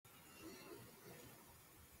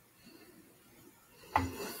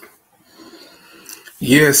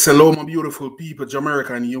Yes, hello, my beautiful people,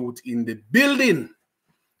 Jamaican youth in the building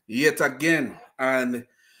yet again. And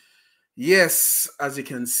yes, as you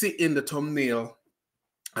can see in the thumbnail,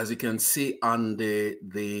 as you can see on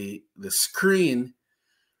the screen,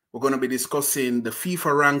 we're going to be discussing the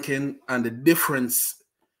FIFA ranking and the difference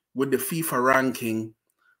with the FIFA ranking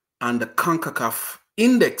and the CONCACAF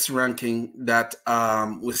index ranking that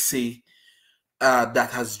we see that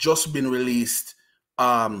has just been released.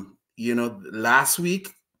 Last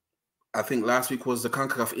week. I think last week was the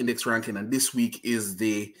CONCACAF index ranking, and this week is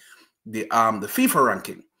the FIFA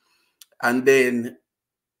ranking. And then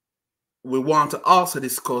we want to also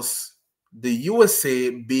discuss the USA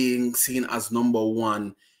being seen as number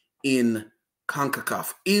one in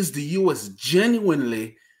CONCACAF. Is the US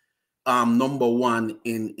genuinely number one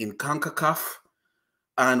in CONCACAF?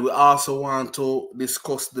 And we also want to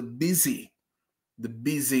discuss the busy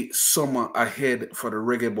summer ahead for the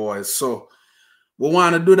Reggae Boys. So we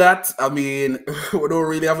want to do that. I mean, we don't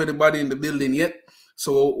really have anybody in the building yet,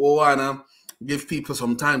 so we want to give people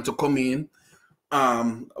some time to come in.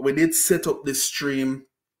 We did set up this stream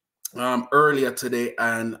earlier today,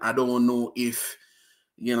 and I don't know if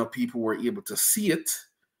people were able to see it,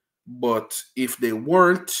 but if they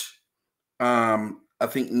weren't, I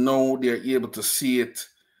think now they're able to see it,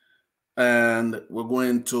 and we're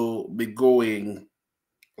going to be going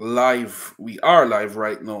live. We are live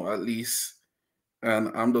right now, at least.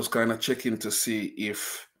 And I'm just kind of checking to see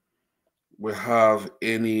if we have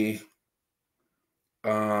any,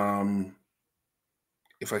 if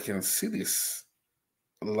I can see this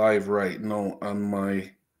live right now on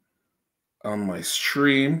my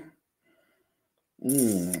stream.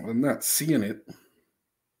 I'm not seeing it,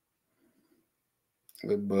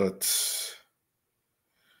 but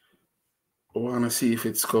I want to see if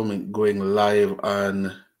it's going live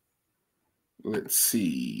on. Let's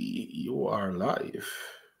see, you are live.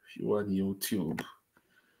 You on YouTube.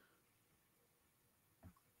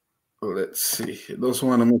 Let's see. Those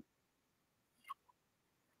want to make.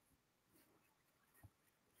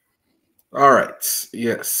 All right.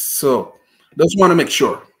 Yes. So just want to make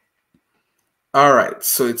sure. All right.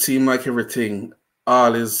 So it seemed like everything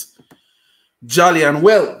all is jolly and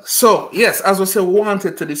well. So yes, as we said, we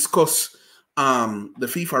wanted to discuss the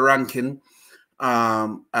FIFA ranking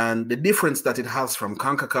and the difference that it has from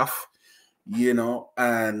CONCACAF,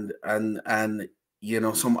 and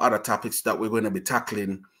some other topics that we're going to be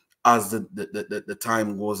tackling as the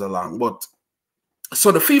time goes along. But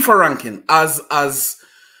so the FIFA ranking, as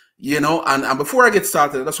and before I get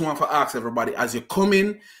started, I just want to ask everybody, as you come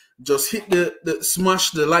in, just hit the smash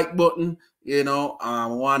the like button. I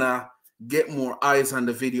want to get more eyes on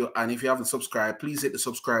the video, and if you haven't subscribed, please hit the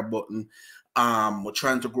subscribe button. We're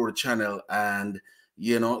trying to grow the channel, and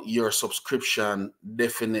your subscription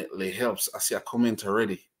definitely helps. I see a comment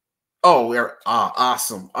already. Oh, we're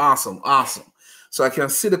awesome. So I can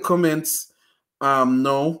see the comments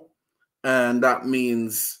no, and that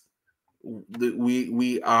means that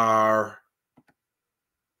we are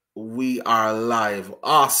live.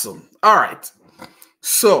 Awesome. All right.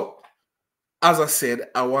 So as I said,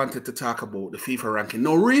 I wanted to talk about the FIFA ranking.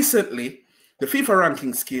 Now, recently, the FIFA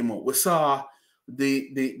rankings came out. We saw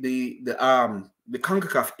the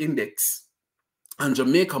CONCACAF index, and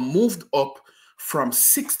Jamaica moved up from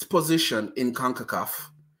 6th position in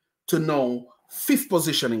CONCACAF to now 5th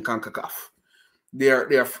position in CONCACAF.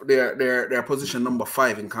 They're position number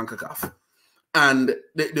 5 in CONCACAF. And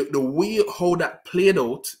the way how that played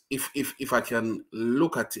out, if I can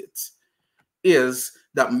look at it, is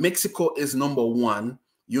that Mexico is number 1,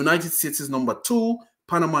 United States is number 2,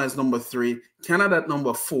 Panama is number 3, Canada at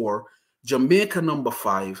number 4, Jamaica number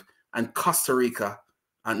 5, and Costa Rica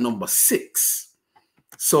at number 6.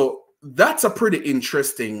 So that's a pretty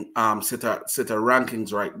interesting set of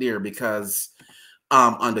rankings right there, because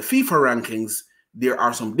on the FIFA rankings, there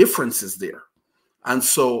are some differences there. And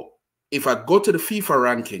so if I go to the FIFA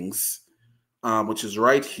rankings, which is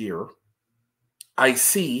right here, I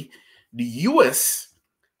see the US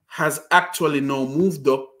has actually now moved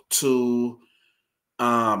up to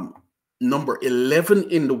number 11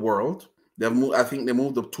 in the world. I think they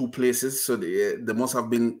moved up 2 places, so they must have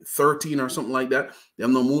been 13 or something like that. They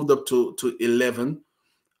have now moved up to 11,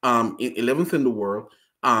 11th in the world.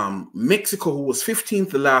 Mexico, who was 15th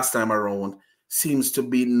the last time around, seems to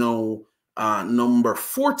be now number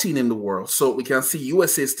 14 in the world. So we can see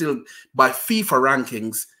USA still, by FIFA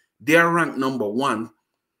rankings, they are ranked number 1,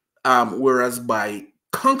 whereas by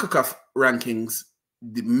CONCACAF rankings,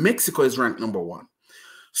 Mexico is ranked number 1.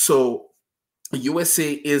 So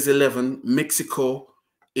USA is 11, Mexico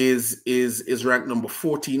is ranked number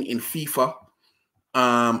 14 in FIFA,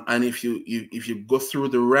 And if you go through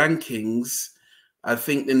the rankings, I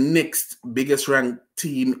think the next biggest ranked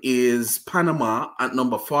team is Panama at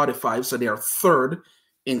number 45. So they are third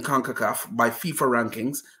in CONCACAF by FIFA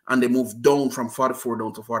rankings, and they moved down from 44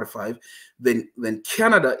 down to 45. Then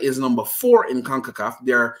Canada is number 4 in CONCACAF.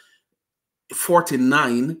 They're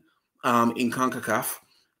 49 in CONCACAF.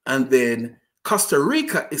 And then Costa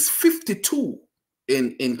Rica is 52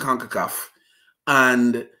 in CONCACAF.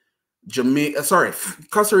 And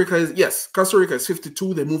Costa Rica is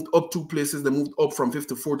 52. They moved up 2 places. They moved up from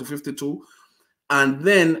 54 to 52. And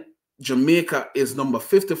then Jamaica is number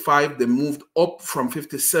 55. They moved up from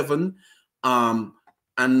 57. And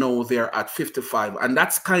now they're at 55. And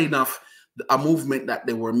that's kind of a movement that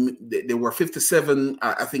they were 57,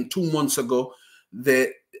 I think 2 months ago.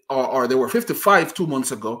 Or they were 55 2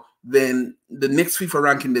 months ago. Then the next FIFA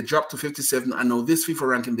ranking, they dropped to 57. And now this FIFA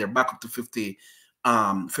ranking, they're back up to 55.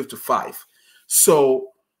 So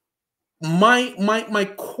my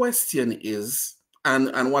question is,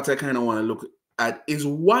 and what I kind of want to look at is,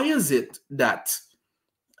 why is it that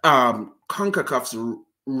CONCACAF's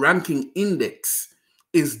ranking index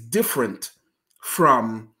is different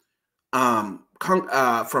from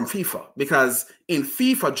FIFA? Because in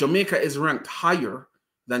FIFA, Jamaica is ranked higher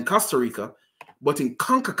than Costa Rica, but in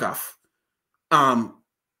CONCACAF,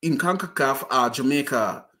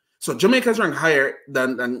 Jamaica. So Jamaica is ranked higher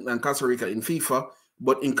than Costa Rica in FIFA,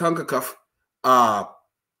 but in CONCACAF,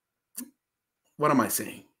 what am I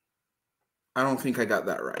saying? I don't think I got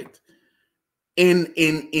that right. In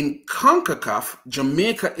CONCACAF,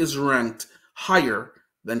 Jamaica is ranked higher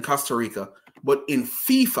than Costa Rica, but in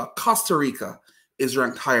FIFA, Costa Rica is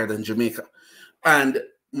ranked higher than Jamaica. And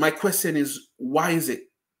my question is, why is it?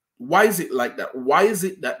 Why is it like that? Why is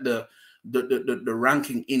it that the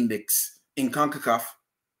ranking index in CONCACAF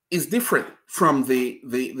is different from the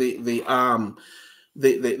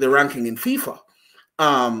ranking in FIFA?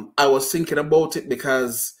 I was thinking about it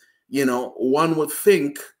because, you know, one would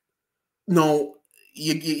think, no,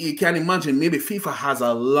 you can imagine maybe FIFA has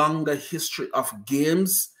a longer history of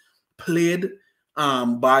games played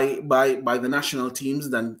by the national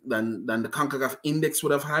teams than the CONCACAF index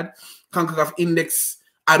would have had. CONCACAF index,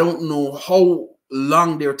 I don't know how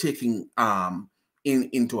long they're taking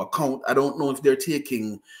into account. I don't know if they're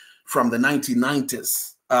taking from the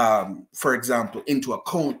 1990s, for example, into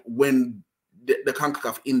account when the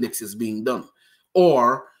CONCACAF index is being done,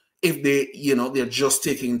 or if they, you know, they're just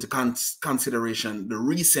taking into consideration the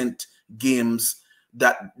recent games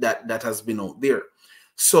that has been out there.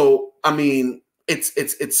 So I mean,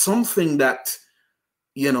 it's something that,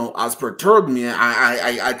 you know, has perturbed me.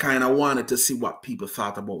 I kind of wanted to see what people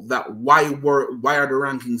thought about that. Why are the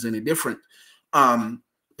rankings any different?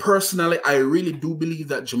 Personally, I really do believe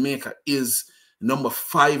that Jamaica is number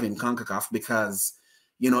 5 in CONCACAF because,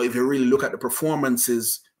 you know, if you really look at the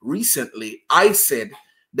performances recently, I said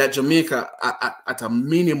that Jamaica at a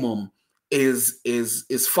minimum is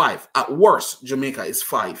 5. At worst, Jamaica is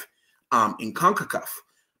 5 in CONCACAF.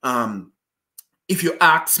 If you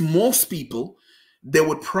ask most people, they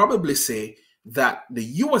would probably say that the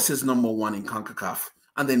US is number 1 in CONCACAF,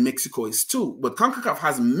 and then Mexico is 2. But CONCACAF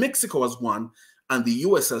has Mexico as 1 and the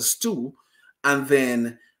US as 2. And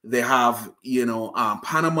then they have, you know,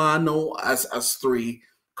 Panama now as 3,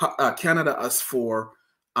 Canada as 4,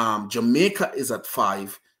 Jamaica is at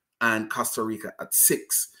 5, and Costa Rica at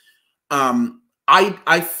 6.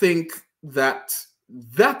 I think that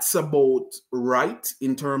that's about right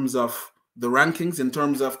in terms of the rankings. In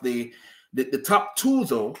terms of the top 2,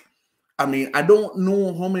 though, I mean, I don't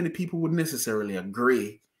know how many people would necessarily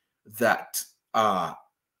agree that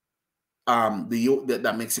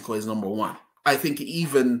that Mexico is number 1. I think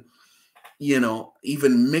even, you know,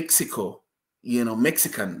 even Mexico, you know,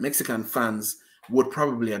 Mexican fans would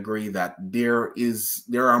probably agree that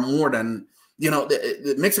there are more than, you know,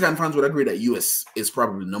 the Mexican fans would agree that US is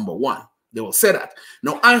probably number 1. They will say that.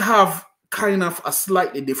 Now, I have kind of a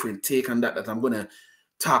slightly different take on that I'm going to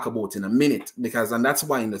talk about in a minute, because, and that's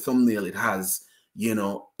why in the thumbnail it has, you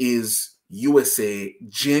know, is USA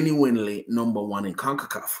genuinely number 1 in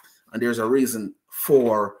CONCACAF? And there's a reason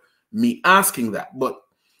for me asking that. But,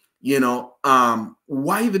 you know,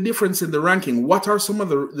 why the difference in the ranking? What are some of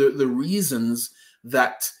the reasons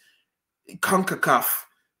that CONCACAF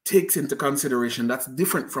takes into consideration that's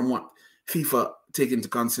different from what FIFA take into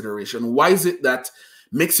consideration? Why is it that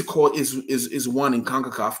Mexico is 1 in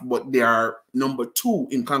CONCACAF, but they are number 2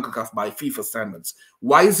 in CONCACAF by FIFA standards?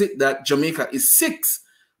 Why is it that Jamaica is 6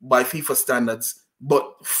 by FIFA standards,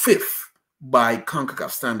 but 5th by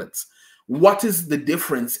CONCACAF standards? What is the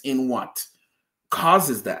difference in what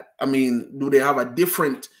causes that? I mean, do they have a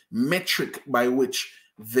different metric by which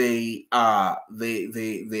they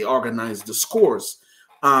organize the scores?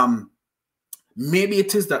 Maybe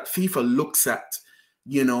it is that FIFA looks at,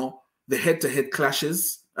 you know, the head-to-head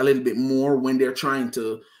clashes a little bit more when they're trying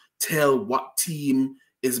to tell what team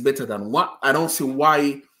is better than what. I don't see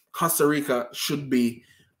why Costa Rica should be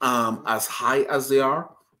as high as they are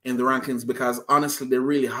in the rankings, because honestly, they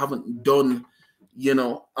really haven't done, you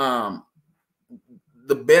know,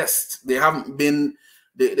 the best. They haven't been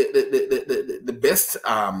the best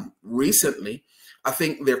recently. I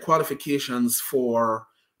think their qualifications for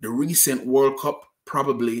the recent World Cup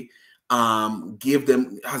probably has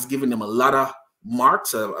given them a lot of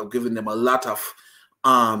marks. I've given them a lot of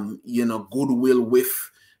you know, goodwill with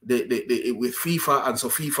with FIFA, and so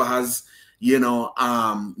FIFA has, you know,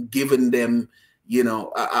 given them, you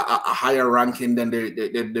know, a higher ranking than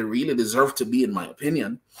they really deserve to be, in my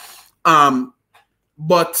opinion.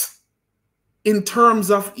 But in terms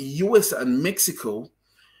of US and Mexico,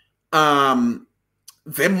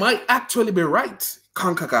 they might actually be right. The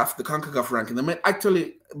CONCACAF ranking, they might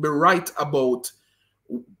actually be right about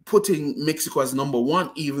putting Mexico as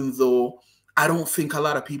 #1, even though I don't think a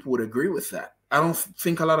lot of people would agree with that. I don't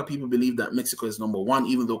think a lot of people believe that Mexico is #1,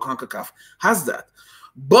 even though CONCACAF has that.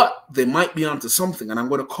 But they might be onto something, and I'm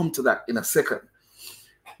going to come to that in a second.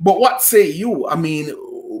 But what say you? I mean,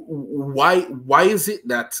 why is it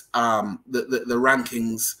that the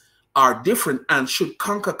rankings are different, and should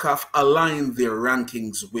CONCACAF align their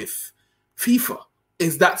rankings with FIFA?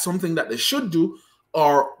 Is that something that they should do,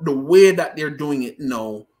 or the way that they're doing it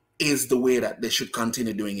now is the way that they should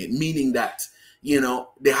continue doing it? Meaning that, you know,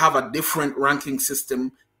 they have a different ranking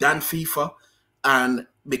system than FIFA, and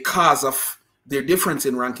because of their difference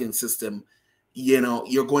in ranking system, you know,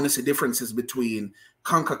 you're going to see differences between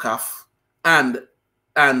CONCACAF and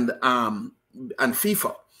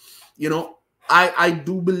FIFA. You know, I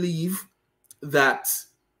do believe that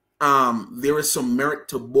there is some merit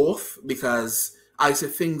to both, because I see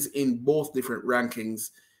things in both different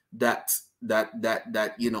rankings that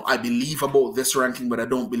you know, I believe about this ranking, but I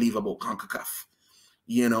don't believe about CONCACAF.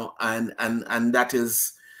 You know, and that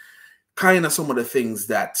is kind of some of the things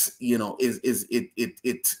that, you know,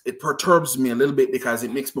 it perturbs me a little bit, because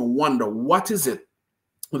it makes me wonder, what is it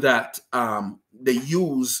that they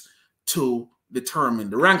use to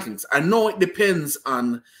determine the rankings? I know it depends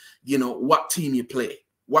on, you know, what team you play,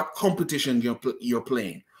 what competition you're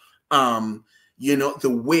playing, you know, the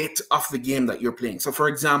weight of the game that you're playing. So, for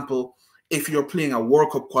example, if you're playing a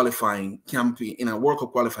World Cup qualifying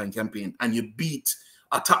campaign, and you beat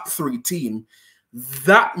a top 3 team,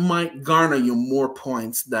 that might garner you more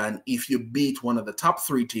points than if you beat one of the top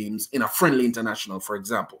 3 teams in a friendly international, for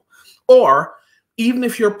example. Or even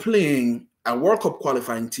if you're playing a World Cup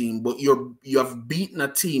qualifying team, but you have beaten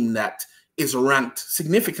a team that is ranked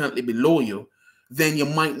significantly below you, then you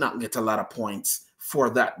might not get a lot of points for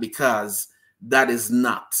that, because that is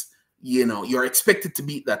not, you know, you're expected to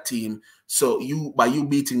beat that team. So by you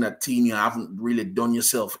beating that team, you haven't really done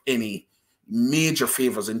yourself any major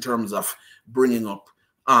favors in terms of bringing up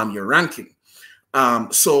your ranking.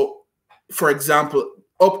 So, for example,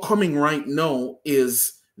 upcoming right now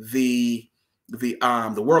is the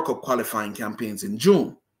World Cup qualifying campaigns in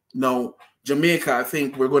June. Now, Jamaica, I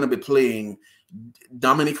think we're going to be playing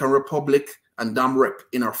Dominican Republic and DomRep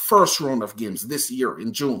in our first round of games this year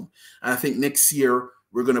in June. And I think next year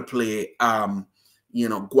we're going to play, you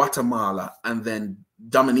know, Guatemala and then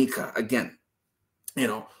Dominica again. You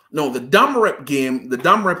know, no, the DomRep game, the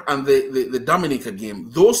DomRep and the Dominica game,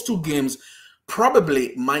 those 2 games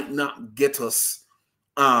probably might not get us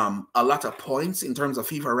a lot of points in terms of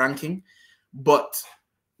FIFA ranking, but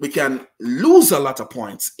we can lose a lot of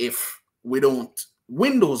points if we don't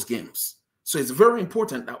win those games. So it's very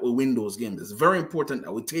important that we win those games. It's very important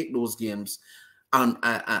that we take those games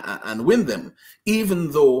and win them,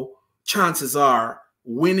 even though chances are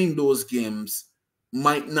winning those games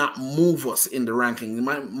might not move us in the ranking. It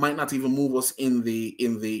might not even move us in the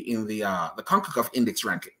CONCACAF index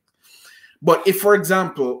ranking. But if, for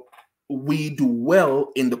example, we do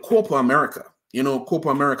well in the Copa America, you know, Copa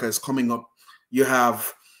America is coming up. You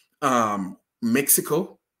have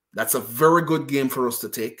Mexico. That's a very good game for us to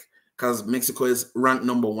take, because Mexico is ranked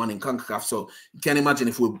 #1 in CONCACAF. So you can imagine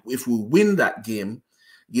if we win that game,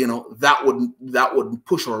 you know, that would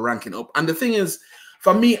push our ranking up. And the thing is,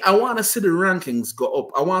 for me, I want to see the rankings go up.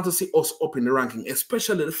 I want to see us up in the ranking,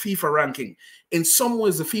 especially the FIFA ranking. In some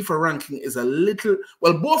ways, the FIFA ranking is a little,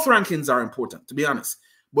 well, both rankings are important, to be honest.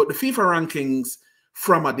 But the FIFA rankings,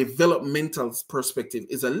 from a developmental perspective,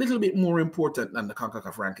 is a little bit more important than the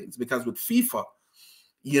CONCACAF rankings, because with FIFA,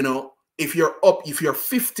 you know, if you're up, if you're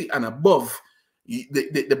 50 and above,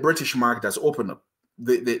 the British market has opened up.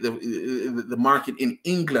 The market in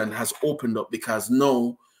England has opened up because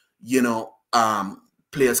now, you know,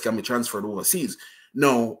 players can be transferred overseas.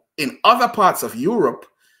 Now, in other parts of Europe,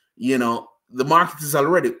 you know, the market is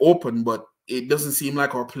already open, but it doesn't seem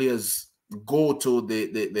like our players go to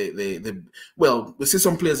the well, we see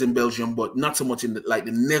some players in Belgium, but not so much in like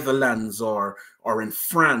the Netherlands or in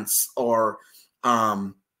France or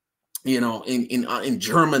you know, in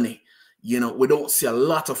Germany. You know, we don't see a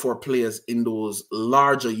lot of our players in those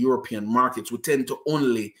larger European markets. We tend to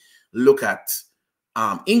only look at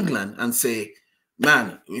England and say,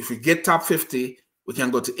 man, if we get top 50, we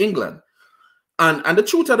can go to England. And the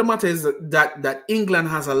truth of the matter is that England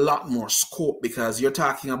has a lot more scope, because you're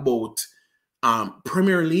talking about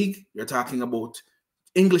Premier League, you're talking about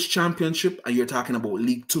English Championship, and you're talking about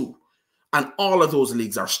League Two. And all of those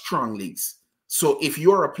leagues are strong leagues. So if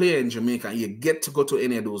you're a player in Jamaica and you get to go to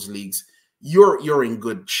any of those leagues, you're in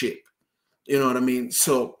good shape. You know what I mean?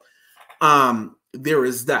 So there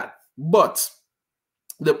is that. But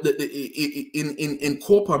in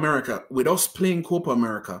Copa America, with us playing Copa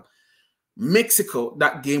America, Mexico,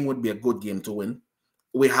 that game would be a good game to win.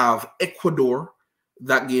 We have Ecuador,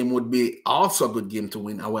 that game would be also a good game to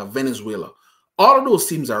win. And we have Venezuela. All of those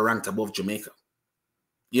teams are ranked above Jamaica.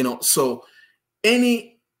 You know, so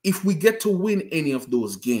if we get to win any of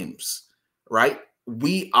those games, right,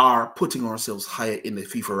 we are putting ourselves higher in the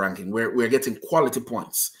FIFA ranking. We're getting quality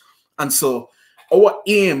points. And so our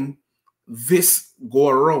aim this go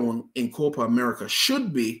around in Copa America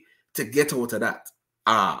should be to get out of that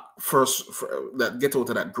get out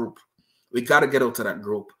of that group. We got to get out of that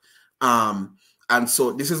group. And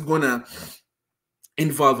so this is going to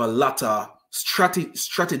involve a lot of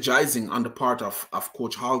strategizing on the part of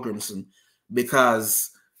Coach Hallgrimson,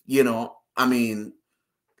 because, you know, I mean,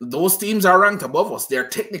 those teams are ranked above us. They're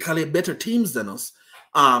technically better teams than us.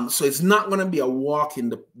 So it's not going to be a walk in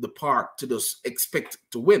the park to just expect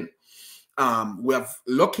to win. We have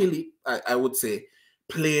luckily, I would say,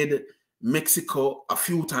 played Mexico a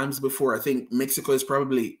few times before. I think Mexico is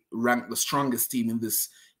probably ranked the strongest team in this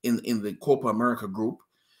in the Copa America group.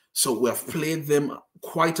 So we have played them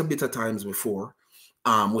quite a bit of times before.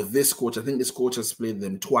 With this coach, I think this coach has played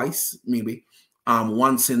them twice, maybe.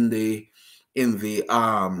 Once in the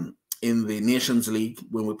Nations League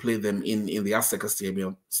when we played them in the Azteca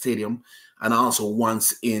Stadium, and also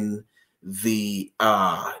once in the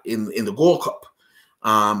Gold Cup.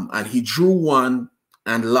 And he drew one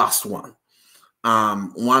and lost one.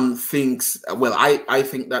 One thinks, well, I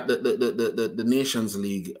think that the Nations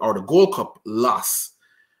League or the Gold Cup loss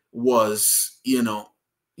was, not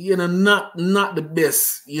the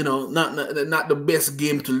best, not the best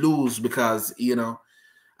game to lose, because,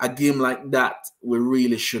 a game like that, we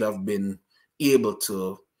really should have been able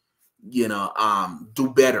to, do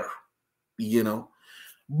better,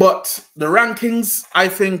 But the rankings, I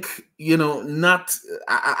think,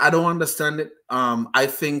 I don't understand it. I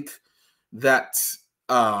think that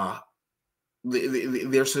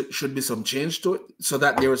there should be some change to it, so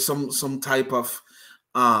that there is some type of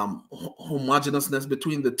homogeneousness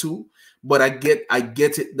between the two. But I get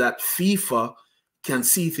it that FIFA can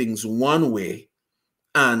see things one way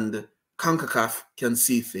and CONCACAF can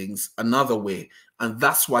see things another way, and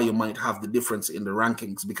that's why you might have the difference in the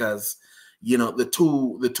rankings, because the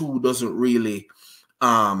two doesn't really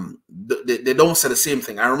they don't say the same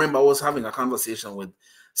thing. I remember I was having a conversation with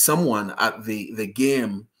someone at the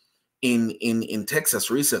game in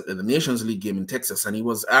Texas recently, the Nations League game in Texas, and he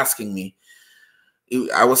was asking me,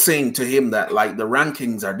 I was saying to him that, like, the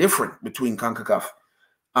rankings are different between CONCACAF.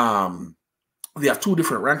 They have two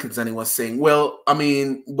different rankings, and he was saying, well, I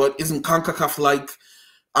mean, but isn't CONCACAF like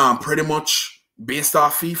pretty much based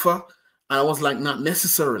off FIFA? And I was like, not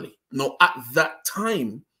necessarily. No, at that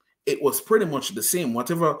time, it was pretty much the same.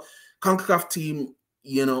 Whatever CONCACAF team,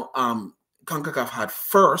 CONCACAF had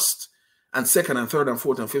first and second and third and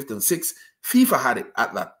fourth and fifth and sixth, FIFA had it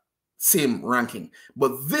at that same ranking.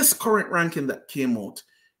 But this current ranking that came out,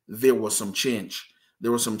 there was some change.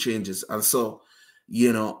 There were some changes. And so,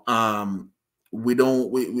 we'd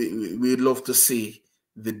love to see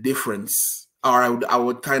the difference, or I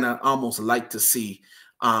would kind of almost like to see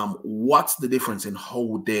what's the difference in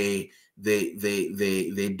how they do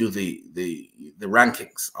the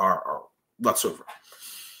rankings or whatsoever.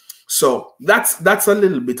 So that's a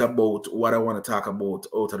little bit about what I want to talk about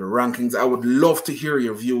out of the rankings. I would love to hear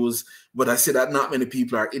your views, but I see that not many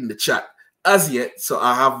people are in the chat as yet. So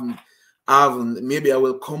I haven't. Maybe I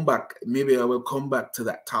will come back. Maybe I will come back to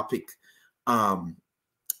that topic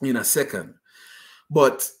in a second.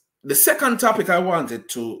 But The second topic I wanted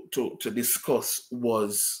to discuss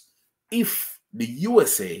was if the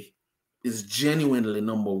USA is genuinely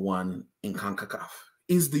number one in CONCACAF.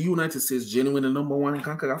 Is the United States genuinely number one in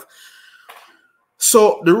CONCACAF?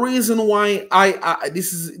 So the reason why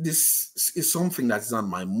this is something that's on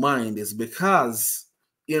my mind is because,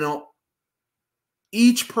 you know,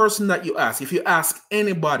 each person that you ask, if you ask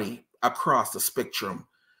anybody across the spectrum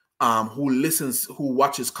who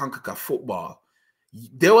watches CONCACAF football,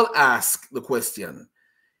 they will ask the question.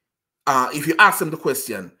 If you ask them the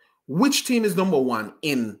question, which team is number one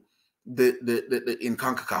in in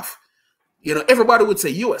CONCACAF? You know, everybody would say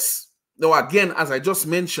US. Now, again, as I just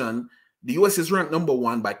mentioned, the US is ranked number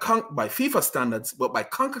one by FIFA standards, but by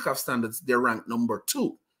CONCACAF standards, they're ranked number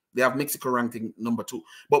two. They have Mexico ranking number two.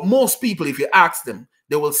 But most people, if you ask them,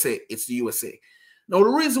 they will say it's the USA. Now, the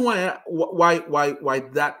reason why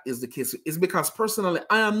that is the case is because personally,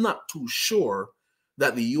 I am not too sure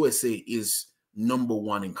that the USA is number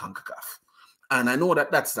one in CONCACAF. And I know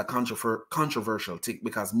that that's a controversial take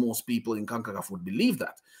because most people in CONCACAF would believe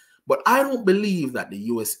that. But I don't believe that the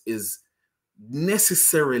US is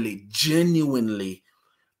necessarily genuinely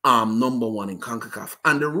number one in CONCACAF.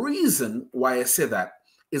 And the reason why I say that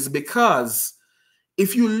is because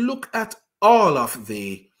if you look at all of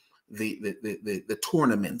the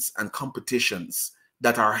tournaments and competitions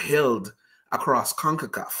that are held across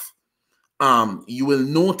CONCACAF, you will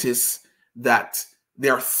notice that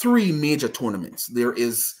there are three major tournaments. There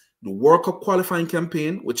is the World Cup qualifying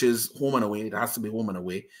campaign, which is home and away. It has to be home and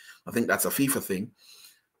away. I think that's a FIFA thing.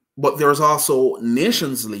 But there's also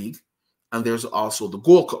Nations League, and there's also the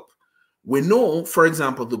Gold Cup. We know, for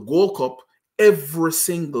example, the Gold Cup every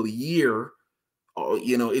single year,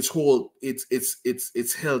 you know, it's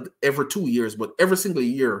held every 2 years, but every single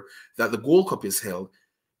year that the Gold Cup is held,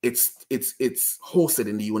 it's hosted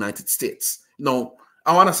in the United States. Now,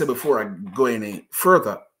 I want to say before I go any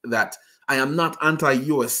further that I am not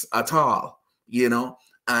anti-US at all, you know,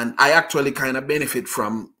 and I actually kind of benefit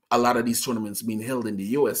from a lot of these tournaments being held in the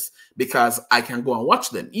US because I can go and watch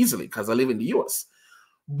them easily because I live in the US.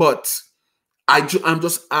 But I'm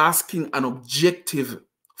just asking an objective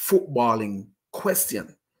footballing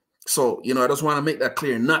question. So, you know, I just want to make that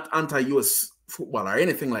clear, not anti-US football or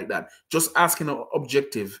anything like that, just asking an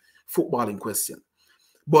objective footballing question.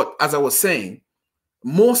 But as I was saying,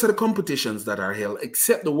 most of the competitions that are held,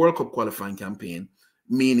 except the World Cup qualifying campaign,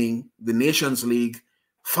 meaning the Nations League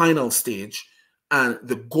final stage, and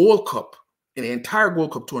the Gold Cup, the entire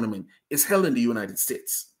Gold Cup tournament is held in the United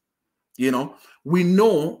States. You know, we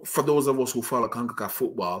know, for those of us who follow CONCACAF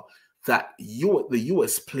football, that the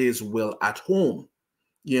US plays well at home.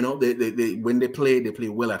 You know, when they play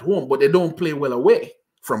well at home, but they don't play well away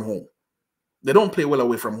from home. They don't play well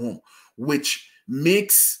away from home, which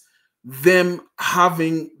makes them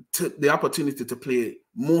having the opportunity to play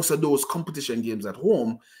most of those competition games at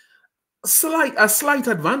home a slight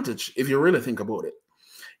advantage if you really think about it,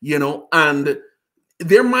 you know. And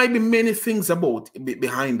there might be many things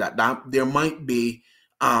behind that. There might be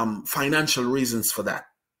financial reasons for that.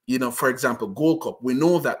 You know, for example, Gold Cup, we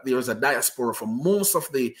know that there's a diaspora for most of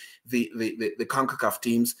the CONCACAF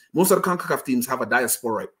teams. Most of the CONCACAF teams have a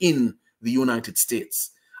diaspora in the United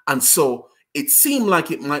States. And so it seemed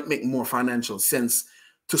like it might make more financial sense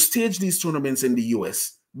to stage these tournaments in the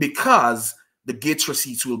US because the gate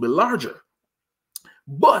receipts will be larger.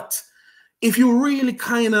 But if you really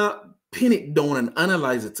kind of pin it down and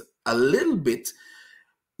analyze it a little bit,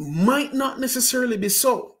 might not necessarily be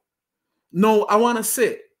so. No, I want to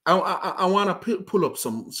say, I want to pull up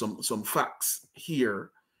some facts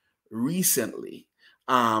here recently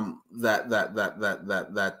that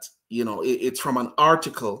you know, it's from an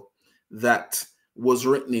article that was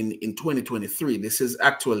written in 2023. This is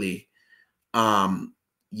actually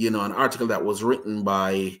you know, an article that was written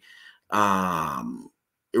by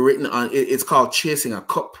it's called Chasing a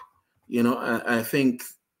Cup. You know, I think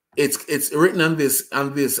it's written on this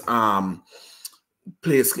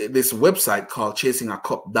place, this website called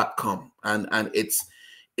chasingacup.com, and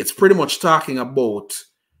it's pretty much talking about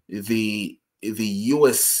the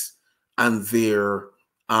US and their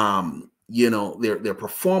you know, their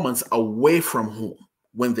performance away from home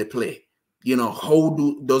when they play. You know, how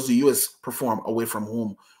does the US perform away from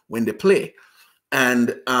home when they play?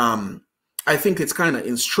 And I think it's kind of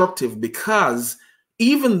instructive because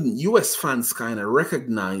even US fans kind of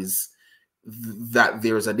recognize that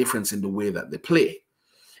there's a difference in the way that they play.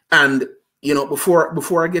 And, you know,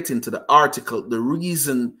 before I get into the article, the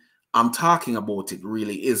reason I'm talking about it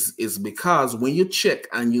really is because when you check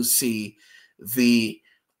and you see the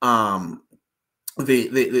fact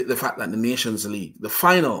that the Nations League, the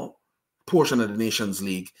final portion of the Nations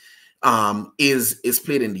League is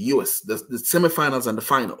played in the US, the semifinals and the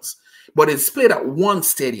finals. But it's played at one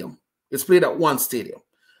stadium. It's played at one stadium.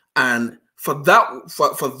 And for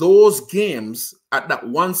those games at that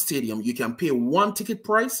one stadium, you can pay one ticket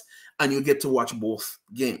price and you get to watch both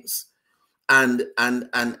games. And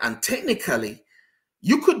technically,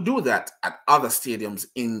 you could do that at other stadiums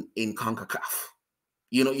in CONCACAF.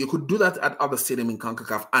 You know, you could do that at other stadiums in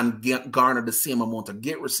CONCACAF and garner the same amount of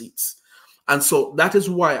gate receipts. And so that is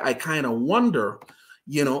why I kind of wonder,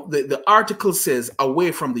 you know, the article says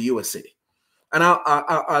away from the USA. And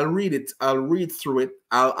I'll read it. I'll read through it.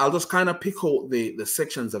 I'll just kind of pick out the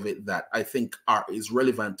sections of it that I think is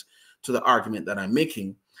relevant to the argument that I'm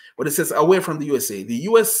making. But it says away from the USA. The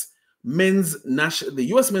US men's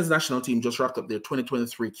national team just wrapped up their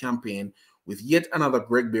 2023 campaign with yet another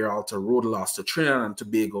Greg Berhalter road loss to Trinidad and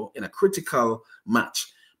Tobago in a critical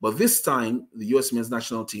match. But this time, the US men's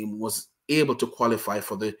national team was able to qualify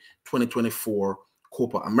for the 2024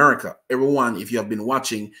 Copa America. Everyone, if you have been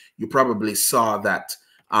watching, you probably saw that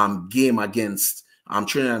game against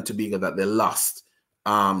Trinidad and Tobago that they lost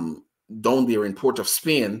down there in Port of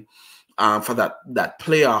Spain for that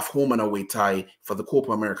playoff home and away tie for the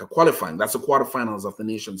Copa America qualifying. That's the quarterfinals of the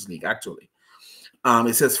Nations League, actually.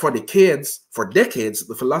 It says for decades,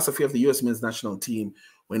 the philosophy of the U.S. men's national team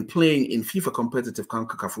when playing in FIFA competitive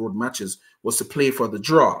CONCACAF road matches was to play for the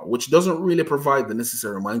draw, which doesn't really provide the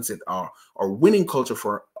necessary mindset or winning culture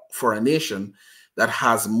for a nation that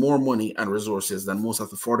has more money and resources than most of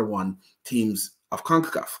the 41 teams of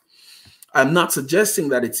CONCACAF. I'm not suggesting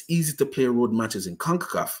that it's easy to play road matches in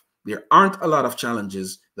CONCACAF. There aren't a lot of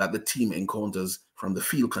challenges that the team encounters from the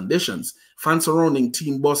field conditions. Fans surrounding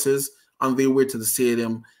team buses on their way to the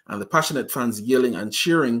stadium and the passionate fans yelling and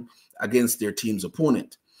cheering against their team's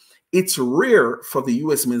opponent. It's rare for the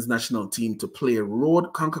U.S. men's national team to play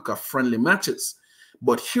road CONCACAF friendly matches,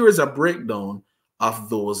 but here is a breakdown of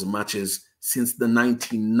those matches since the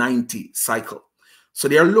 1990 cycle. So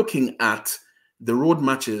they are looking at the road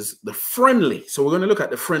matches, the friendly. So we're going to look at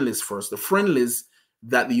the friendlies first, the friendlies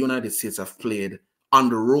that the United States have played on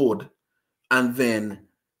the road, and then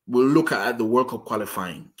we'll look at the World Cup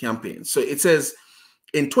qualifying campaign. So it says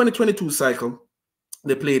in 2022 cycle,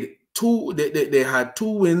 they played they had 2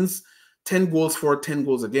 wins, 10 goals for, 10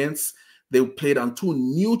 goals against. They played on 2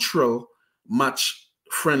 neutral match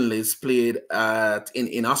friendlies played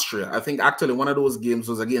in Austria. I think actually one of those games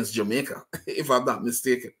was against Jamaica, if I'm not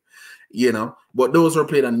mistaken, you know, but those were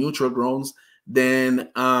played on neutral grounds. Then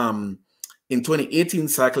in 2018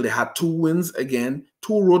 cycle, they had 2 wins again,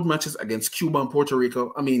 2 road matches against Cuba and Puerto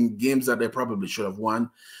Rico. I mean, games that they probably should have won.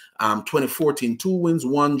 2014, 2 wins,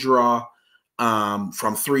 1 draw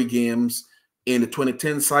from 3 games. In the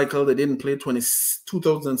 2010 cycle, they didn't play.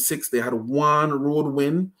 2006, they had 1 road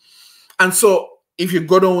win. And so if you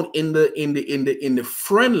go down in the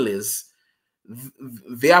friendlies,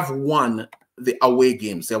 they have won the away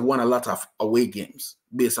games. They have won a lot of away games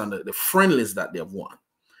based on the friendlies that they have won.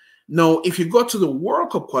 Now, if you go to the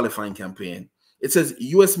World Cup qualifying campaign, it says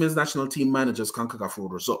U.S. men's national team managers CONCACAF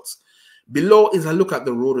road results. Below is a look at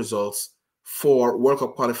the road results for World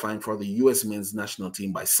Cup qualifying for the U.S. men's national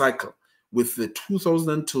team by cycle, with the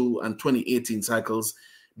 2002 and 2018 cycles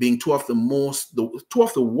being two of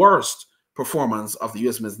the worst performance of the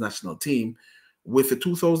U.S. men's national team, with the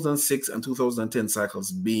 2006 and 2010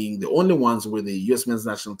 cycles being the only ones where the U.S. men's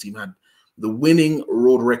national team had the winning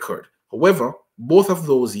road record. However, both of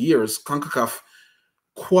those years, CONCACAF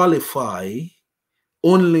qualify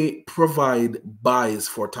only provide buys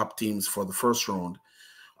for top teams for the first round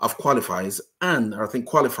of qualifiers, and I think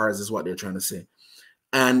qualifiers is what they're trying to say,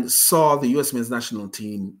 and saw the U.S. men's national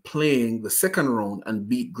team playing the second round and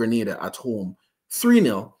beat Grenada at home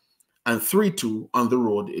 3-0 and 3-2 on the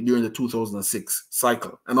road during the 2006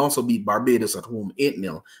 cycle, and also beat Barbados at home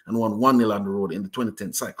 8-0 and won 1-0 on the road in the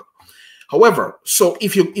 2010 cycle. However, so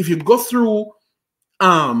if you go through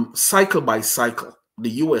cycle by cycle, the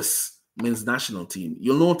U.S. men's national team,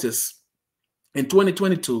 you'll notice in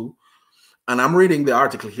 2022, and I'm reading the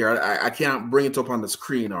article here. I can't bring it up on the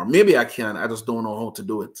screen, or maybe I can. I just don't know how to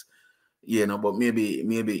do it, you know. But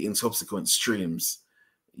maybe in subsequent streams,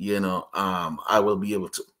 you know, I will be able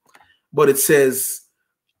to. But it says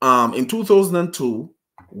in 2002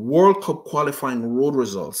 World Cup qualifying road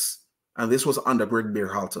results, and this was under Greg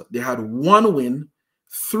Berhalter. They had 1 win,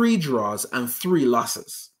 3 draws, and 3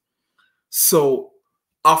 losses. So,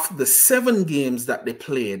 of the 7 games that they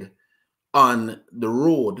played on the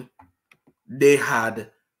road, they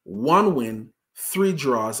had 1 win, 3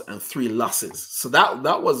 draws, and 3 losses. So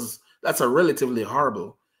that's a relatively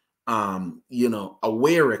horrible, you know,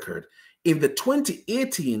 away record. In the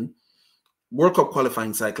 2018 World Cup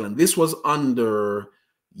qualifying cycle, and this was under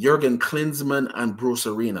Jurgen Klinsmann and Bruce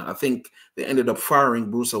Arena. I think they ended up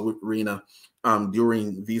firing Bruce Arena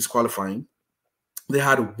during these qualifying. They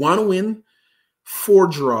had 1 win, 4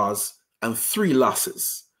 draws, and 3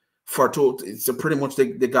 losses. For total, so pretty much they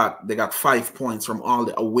got 5 points from all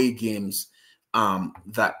the away games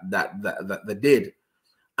that they did.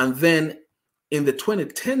 And then in the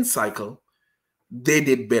 2010 cycle, they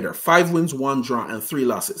did better. 5 wins, 1 draw, and 3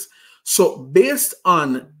 losses. So based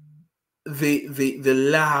on the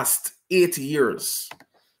last 8 years,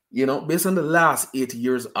 based on the last 8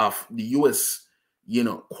 years of the US,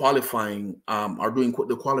 qualifying or doing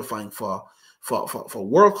the qualifying for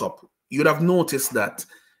World Cup, you'd have noticed that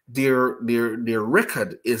their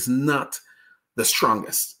record is not the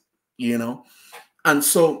strongest, and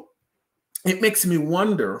so it makes me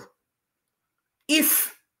wonder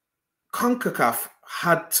if CONCACAF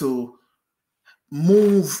had to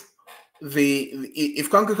move if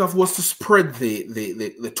CONCACAF was to spread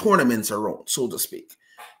the tournaments around, so to speak,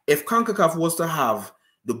 if CONCACAF was to have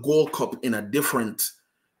the Gold Cup in a different,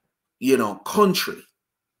 country,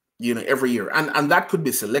 every year, and that could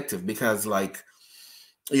be selective because, like,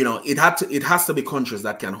 it has to be countries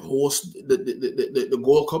that can host the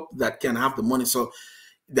Gold Cup, that can have the money, so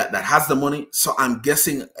that has the money. So I'm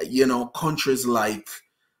guessing, countries like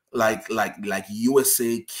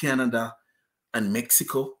USA, Canada, and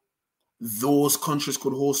Mexico, those countries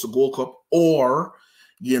could host the Gold Cup, or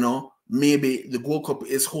maybe the Gold Cup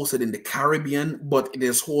is hosted in the Caribbean, but it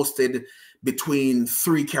is hosted between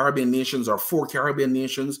 3 Caribbean nations or 4 Caribbean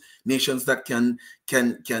nations that can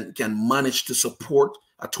manage to support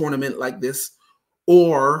a tournament like this,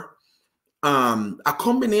 or a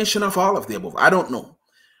combination of all of the above. I don't know,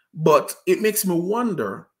 but it makes me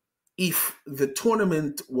wonder if the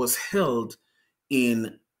tournament was held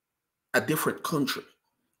in a different country,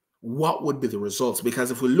 what would be the results?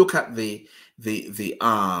 Because if we look at the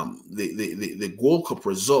Gold Cup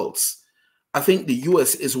results, I think the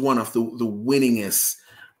US is one of the winningest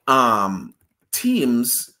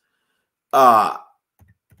teams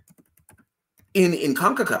in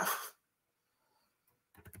CONCACAF.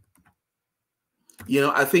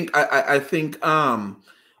 I think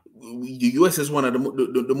the US is one of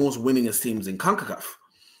the most winningest teams in CONCACAF.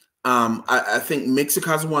 I think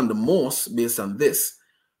Mexico has won the most based on this,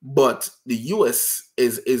 but the US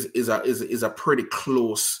is a pretty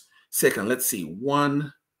close second. Let's see,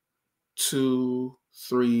 1, 2,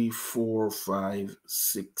 3, 4, 5,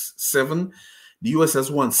 6, 7. The US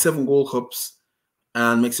has won 7 Gold Cups,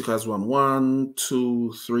 and Mexico has won 1,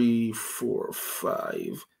 2, 3, 4,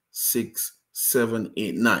 5, 6, 7,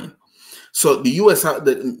 8, 9. So the US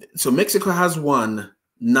so Mexico has won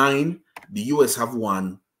 9. The US have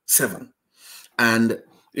won 7, and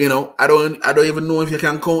I don't even know if you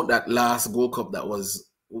can count that last Gold Cup. That was,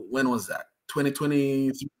 when was that?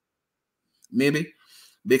 2020, maybe,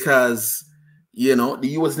 because the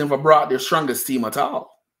US never brought their strongest team at all.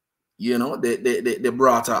 They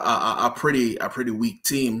brought a pretty weak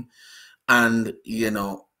team, and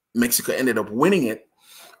Mexico ended up winning it.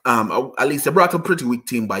 At least they brought a pretty weak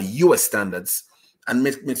team by US standards, and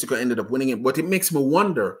Mexico ended up winning it. But it makes me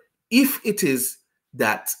wonder if it is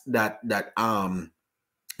that the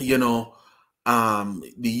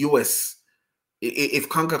US, if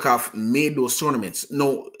CONCACAF made those tournaments,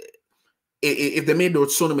 if they made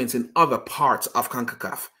those tournaments in other parts of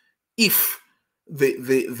CONCACAF, if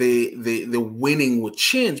the winning would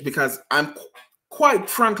change, because quite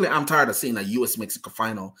frankly, I'm tired of seeing a US Mexico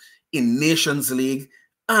final in Nations League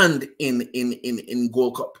and in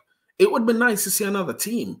Gold Cup. It would be nice to see another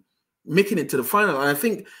team making it to the final. And I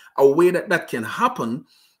think a way that can happen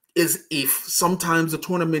is if sometimes the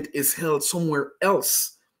tournament is held somewhere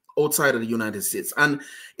else outside of the United States. And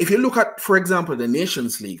if you look at, for example, the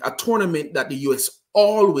Nations League, a tournament that the US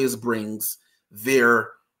always brings their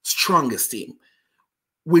strongest team.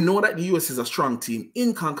 We know that the US is a strong team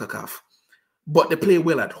in CONCACAF, but they play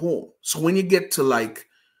well at home. So when you get to like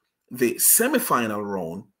the semifinal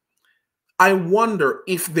round, I wonder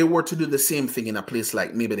if they were to do the same thing in a place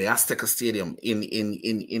like maybe the Azteca Stadium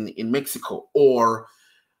in Mexico, or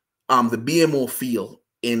the BMO Field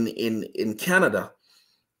in Canada,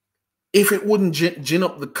 if it wouldn't gin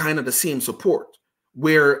up the same support,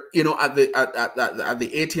 where at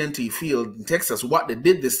the AT&T Field in Texas, what they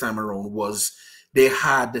did this time around was they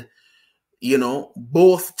had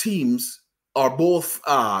both teams or both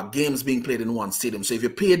games being played in one stadium. So if you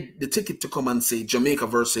paid the ticket to come and say Jamaica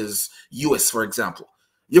versus US, for example,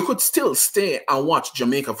 you could still stay and watch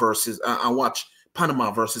Jamaica versus and watch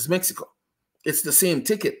Panama versus Mexico. It's the same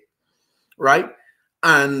ticket, right?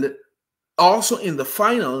 And also in the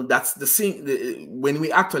final, that's the thing. When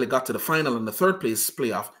we actually got to the final and the third place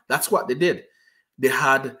playoff, that's what they did. They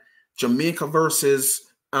had Jamaica versus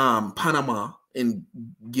Panama in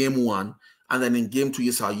game 1, and then in game 2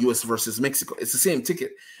 you saw US versus Mexico. It's the same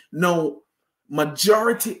ticket. Now,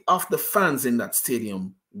 majority of the fans in that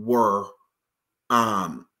stadium were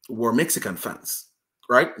Mexican fans,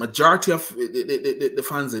 right? Majority of the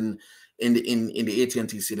fans in the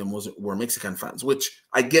AT&T Stadium were Mexican fans, which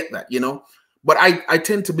I get that, you know. But I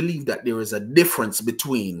tend to believe that there is a difference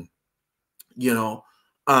between, you know,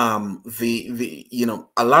 a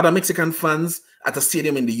lot of Mexican fans at a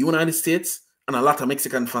stadium in the United States and a lot of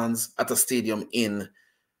Mexican fans at a stadium in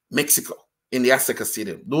Mexico, in the Azteca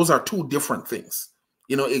Stadium. Those are two different things.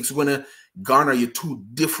 You know, it's going to garner you two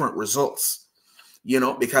different results, you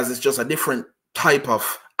know, because it's just a different type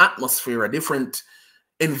of atmosphere, a different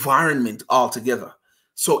environment altogether.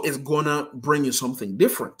 So it's going to bring you something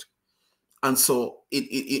different. And so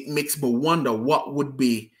it makes me wonder what would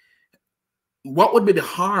be the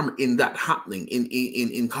harm in that happening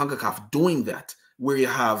in CONCACAF doing that, where you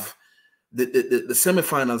have the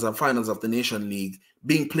semifinals and finals of the Nation League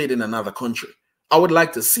being played in another country. I would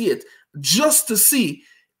like to see it just to see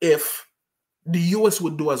if the US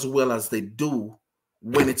would do as well as they do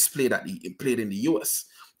when it's played in the US.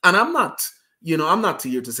 And I'm not, you know, I'm not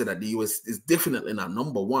here to say that the US is definitely not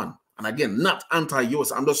number one. And again, not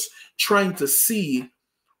anti-US. I'm just trying to see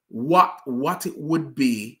what it would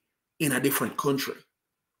be in a different country.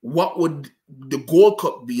 What would the Gold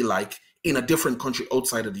Cup be like in a different country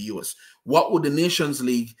outside of the US? What would the Nations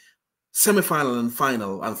League semifinal and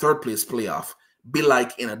final and third place playoff be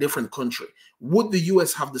like in a different country? Would the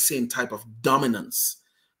US have the same type of dominance,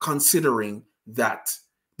 considering that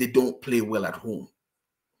they don't play well at home?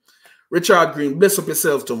 Richard Green, bless up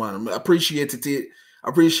yourself, too, man. Appreciate it.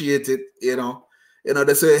 Appreciate it. You know,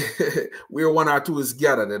 they say we're one or two is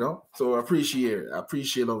gathered, you know. So appreciate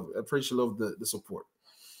the support.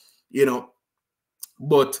 You know,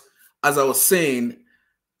 but as I was saying,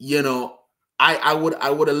 you know, I would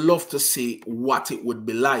have loved to see what it would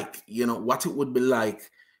be like, you know, what it would be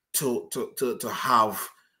like to have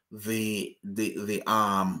the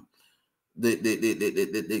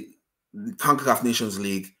CONCACAF Nations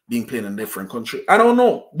League being played in a different country. I don't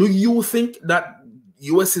know. Do you think that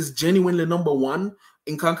US is genuinely number one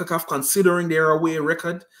in CONCACAF, considering their away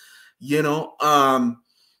record? You know,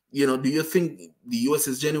 do you think the US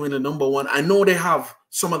is genuinely number one? I know they have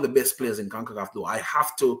some of the best players in CONCACAF, though. I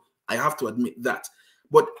have to admit that.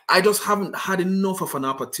 But I just haven't had enough of an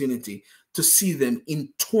opportunity to see them in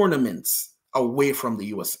tournaments away from the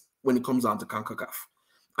US when it comes down to CONCACAF.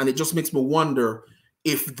 And it just makes me wonder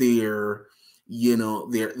if their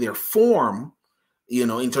form, you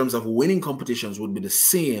know, in terms of winning competitions would be the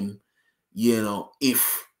same, you know,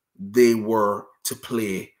 if they were to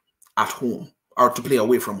play at home or to play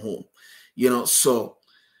away from home, you know. So,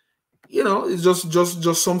 you know, it's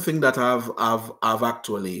just something that I've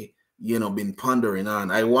actually, you know, been pondering on.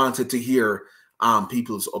 I wanted to hear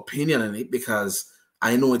people's opinion on it, because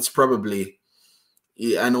I know it's probably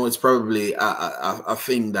a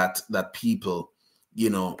thing that people, you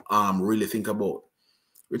know, really think about.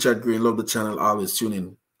 Richard Green, love the channel, always tune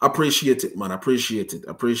in. Appreciate it, man. Appreciate it.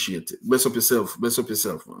 Appreciate it. Bless up yourself. Bless up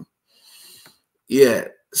yourself, man. Yeah.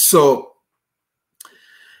 So,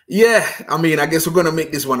 yeah, I mean, I guess we're gonna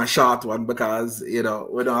make this one a short one, because, you know,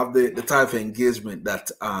 we don't have the type of engagement that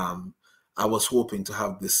I was hoping to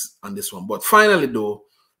have this on this one. But finally, though,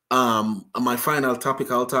 my final topic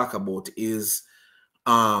I'll talk about is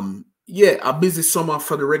yeah, a busy summer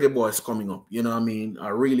for the Reggae Boyz coming up. You know what I mean?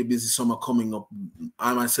 A really busy summer coming up.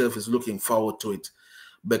 I myself is looking forward to it,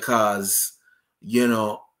 because, you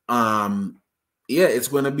know, yeah, it's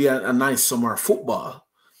going to be a nice summer of football.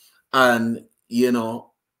 And, you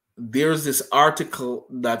know, there's this article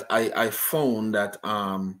that I found that,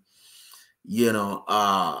 you know,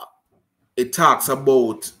 it talks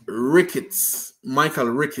about Michael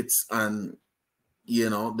Ricketts, and, you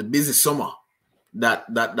know, the busy summer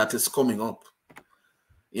that is coming up.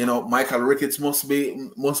 You know, Michael Ricketts must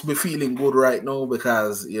be feeling good right now,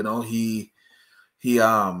 because, you know, he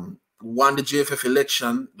won the JFF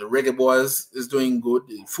election. The Reggae Boyz is doing good.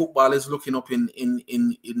 Football is looking up in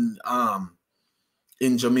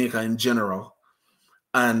Jamaica in general.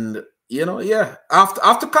 And, you know, yeah, I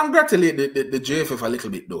have to congratulate the JFF a little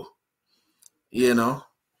bit, though. You know,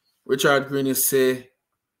 Richard Green is say,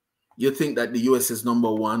 you think that the US is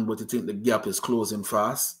number one, but you think the gap is closing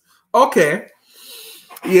fast. Okay.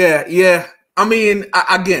 Yeah. I mean,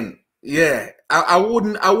 again, yeah, I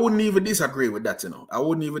wouldn't even disagree with that, you know. I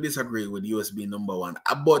wouldn't even disagree with US being number one.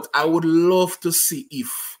 But I would love to see if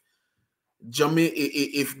Jamaica,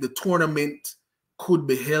 if the tournament could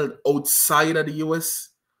be held outside of the US,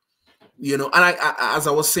 you know, and as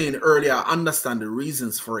I was saying earlier, I understand the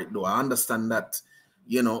reasons for it, though. I understand that,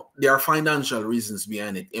 you know, there are financial reasons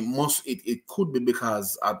behind it. It could be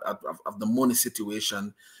because of the money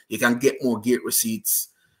situation. You can get more gate receipts,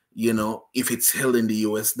 you know, if it's held in the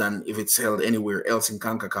US than if it's held anywhere else in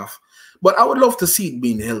CONCACAF. But I would love to see it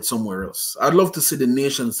being held somewhere else. I'd love to see the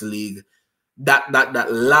Nations League,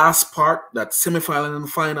 that last part, that semifinal and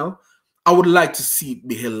final. I would like to see it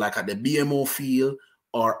be held like at the BMO field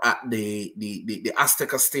or at the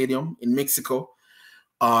Azteca Stadium in Mexico,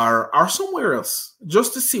 or somewhere else,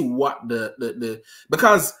 just to see what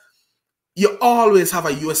because you always have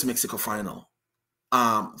a US Mexico final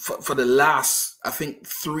for the last, I think,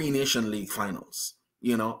 3 Nation League finals,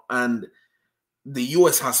 you know, and the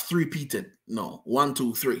US has 3-peated. No, 1,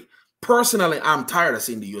 2, 3. Personally, I'm tired of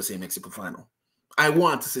seeing the USA Mexico final. I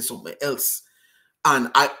want to see something else.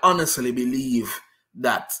 And I honestly believe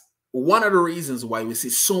that one of the reasons why we see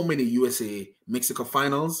so many USA Mexico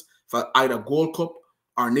finals for either Gold Cup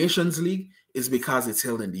or Nations League is because it's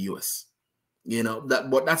held in the US. You know,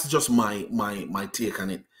 but that's just my take on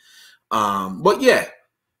it. But yeah,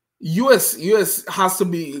 US has to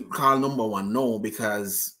be called #1 no,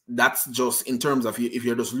 because that's just in terms of, if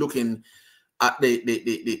you're just looking at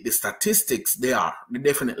the statistics, they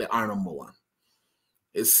definitely are #1.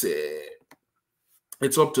 It's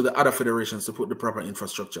up to the other federations to put the proper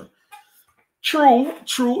infrastructure. True.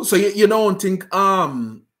 So you don't think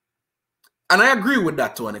and I agree with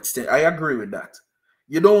that to an extent. I agree with that.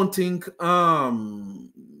 You don't think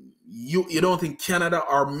you don't think Canada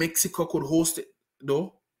or Mexico could host it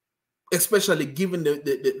though? Especially given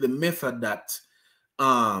the method that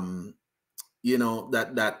you know,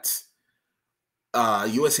 that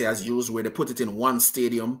USA has used, where they put it in one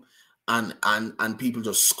stadium and people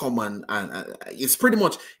just come and it's pretty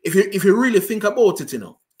much, if you really think about it, you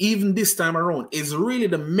know, even this time around, it's really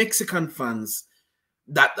the Mexican fans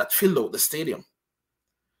that filled out the stadium.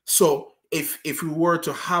 So if we were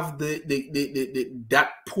to have that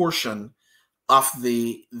portion of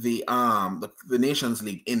the Nations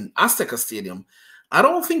League in Azteca Stadium, I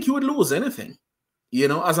don't think you would lose anything. You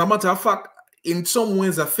know, as a matter of fact, in some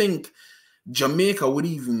ways, I think Jamaica would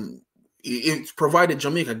even, if provided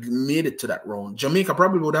Jamaica made it to that round, Jamaica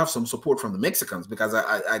probably would have some support from the Mexicans, because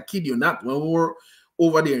I kid you not, when we were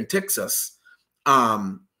over there in Texas,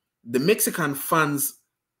 the Mexican fans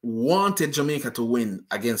wanted Jamaica to win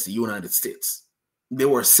against the United States. They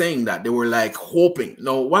were saying that. They were like hoping.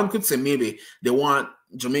 Now, one could say maybe they want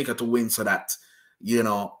Jamaica to win so that, you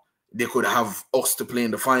know, they could have us to play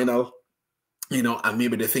in the final, you know, and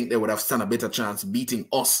maybe they think they would have stand a better chance beating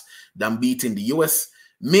us than beating the US.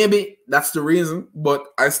 Maybe that's the reason, but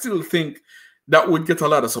I still think that would get a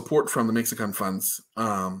lot of support from the Mexican fans,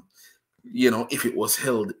 you know, if it was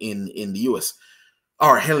held in the US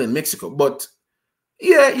or held in Mexico. But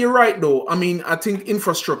yeah, you're right though. I mean, I think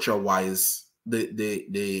infrastructure wise,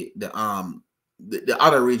 the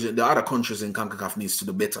other region, the other countries in CONCACAF needs to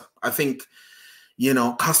do better. I think, you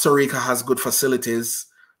know, Costa Rica has good facilities.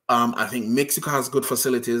 I think Mexico has good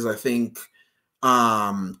facilities. I think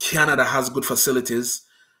Canada has good facilities.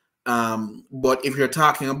 But if you're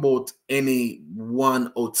talking about any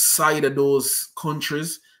one outside of those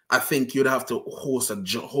countries, I think you'd have to host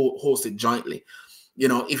it jointly. You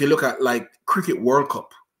know, if you look at like Cricket World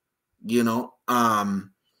Cup, you know,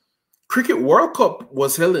 Cricket World Cup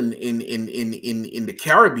was held in the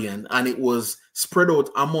Caribbean, and it was spread out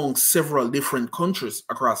among several different countries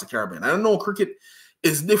across the Caribbean. I don't know, cricket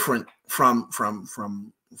is different from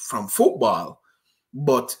football,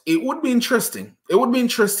 but it would be interesting. It would be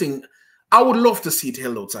interesting. I would love to see it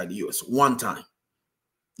held outside the US one time.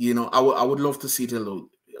 You know, I would love to see it held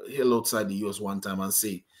outside the US one time and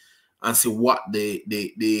see what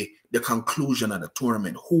the conclusion of the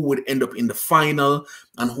tournament, who would end up in the final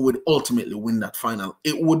and who would ultimately win that final.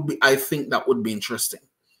 It would be, I think that would be interesting,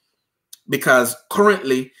 because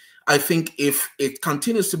currently I think if it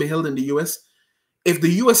continues to be held in the US, if the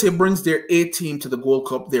USA brings their A team to the Gold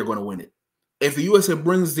Cup, they're going to win it. If the USA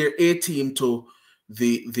brings their A team to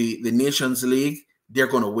the Nations League, they're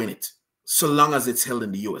going to win it, so long as it's held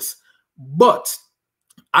in the US. But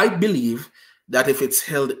I believe that if it's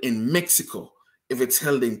held in Mexico, if it's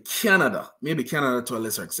held in Canada, maybe Canada to a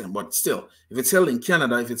lesser extent, but still, if it's held in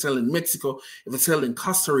Canada, if it's held in Mexico, if it's held in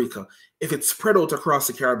Costa Rica, if it's spread out across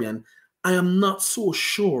the Caribbean, I am not so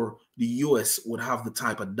sure the US would have the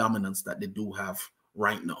type of dominance that they do have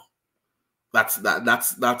right now.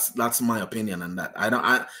 That's my opinion on that.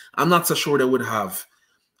 I'm not so sure they would have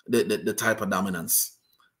the type of dominance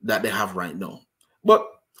that they have right now. But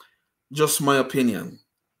Just my opinion.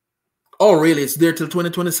 Oh, really? It's there till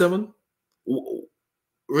 2027?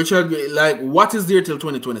 Richard, like, what is there till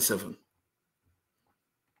 2027?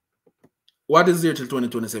 What is there till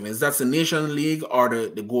 2027? Is that the Nation League or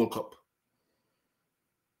the Gold Cup?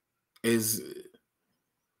 And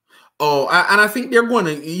I think they're going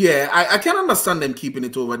to, yeah, I can understand them keeping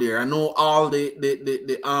it over there. I know all the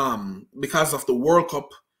because of the World Cup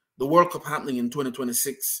happening in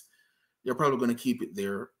 2026, they're probably going to keep it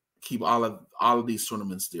there, keep all of these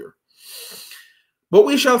tournaments there. But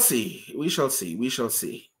we shall see. We shall see. We shall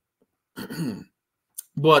see.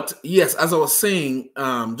 But yes, as I was saying,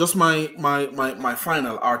 just my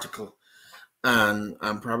final article, and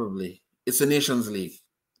probably it's the Nations League.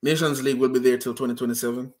 Nations League will be there till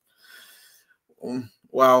 2027.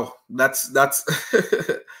 Wow, that's that's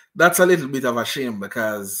a little bit of a shame,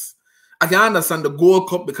 because I can understand the Gold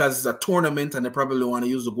Cup because it's a tournament and they probably want to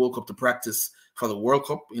use the Gold Cup to practice for the World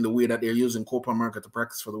Cup in the way that they're using Copa America to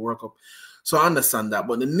practice for the World Cup. So I understand that.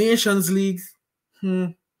 But the Nations League,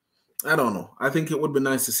 I don't know. I think it would be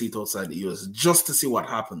nice to see it outside the US just to see what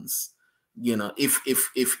happens. You know, if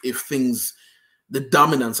things, the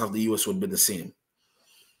dominance of the US would be the same.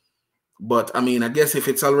 But I mean, I guess if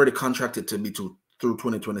it's already contracted to be through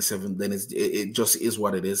 2027, then it just is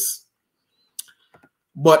what it is.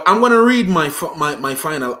 But I'm going to read my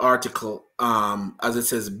final article. As it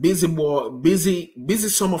says, busy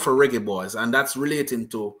summer for Reggae Boys, and that's relating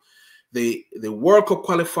to the World Cup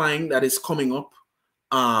qualifying that is coming up,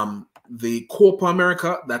 the Copa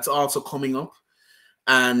America that's also coming up,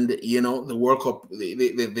 and you know, the World Cup,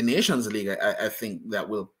 the Nations League. I think that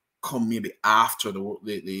will come maybe after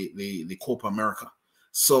the Copa America.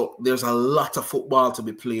 So there's a lot of football to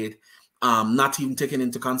be played. Not even taking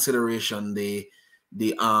into consideration they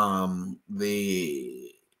call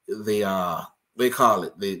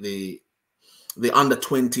it the under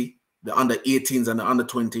 20, the under 18s and the under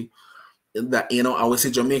 20. That, you know, I would say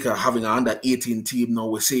Jamaica having an under 18 team now.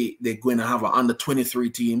 We say they're going to have an under 23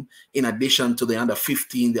 team in addition to the under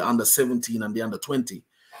 15, the under 17, and the under 20.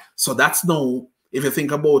 So that's now, if you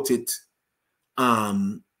think about it,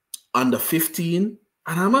 under 15,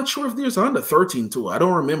 and I'm not sure if there's under 13 too. I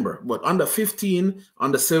don't remember, but under 15,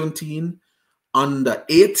 under 17, under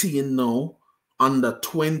 18 now, under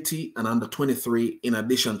 20, and under 23, in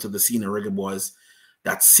addition to the senior Reggae Boys.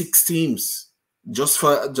 That's 6 teams just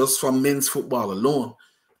for men's football alone.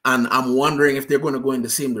 And I'm wondering if they're going to go in the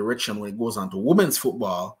same direction when it goes on to women's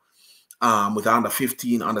football, with under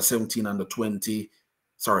 15, under 17, under 20.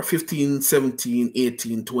 Sorry, 15, 17,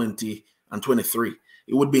 18, 20, and 23.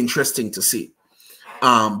 It would be interesting to see.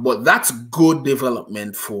 But that's good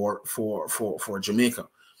development for Jamaica.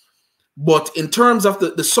 But in terms of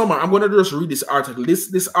the summer, I'm going to just read this article.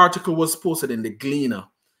 This article was posted in the Gleaner,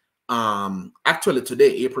 actually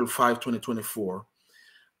today, April 5, 2024.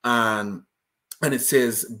 And it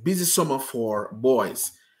says, busy summer for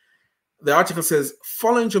boys. The article says,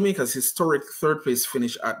 following Jamaica's historic third-place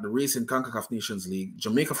finish at the recent CONCACAF Nations League,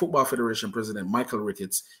 Jamaica Football Federation President Michael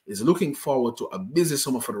Ricketts is looking forward to a busy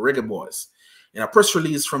summer for the Reggae Boys. In a press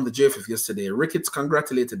release from the JFF yesterday, Ricketts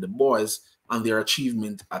congratulated the boys on their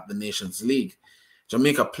achievement at the Nations League.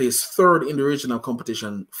 Jamaica placed third in the regional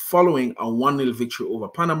competition following a 1-0 victory over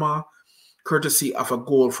Panama, courtesy of a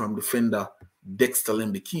goal from defender Dexter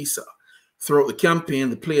Lembikisa. Throughout the campaign,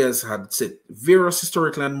 the players had set various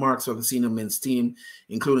historic landmarks for the senior men's team,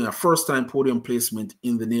 including a first-time podium placement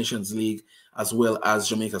in the Nations League, as well as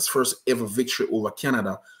Jamaica's first ever victory over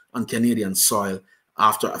Canada on Canadian soil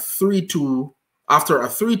after a 3-2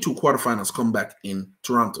 quarterfinals comeback in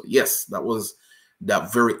Toronto. Yes, that was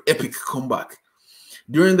that very epic comeback.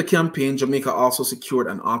 During the campaign, Jamaica also secured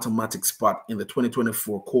an automatic spot in the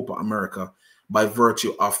 2024 Copa America by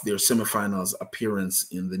virtue of their semifinals appearance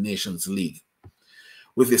in the Nations League.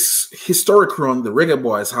 With this historic run, the Reggae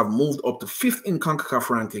Boys have moved up to 5th in CONCACAF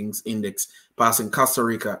rankings index, passing Costa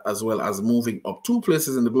Rica, as well as moving up 2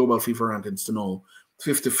 places in the global FIFA rankings to now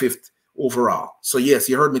 55th overall. So yes,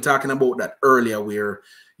 you heard me talking about that earlier, where,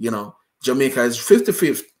 you know, Jamaica is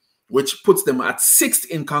 55th, which puts them at 6th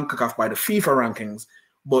in CONCACAF by the FIFA rankings,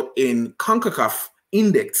 but in CONCACAF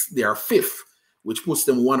index, they are 5th, which puts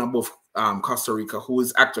them one above Costa Rica, who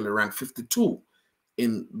is actually ranked 52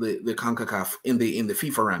 in the CONCACAF in the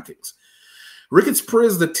FIFA rankings. Ricketts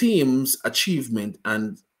praised the team's achievement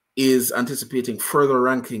and is anticipating further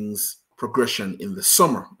rankings progression in the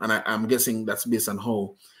summer. And I'm guessing that's based on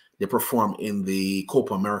how they perform in the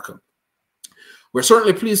Copa America. We're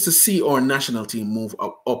certainly pleased to see our national team move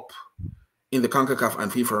up in the CONCACAF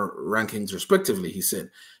and FIFA rankings, respectively, he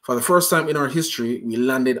said. For the first time in our history, we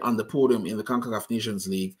landed on the podium in the CONCACAF Nations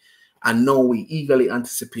League, And now we eagerly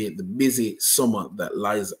anticipate the busy summer that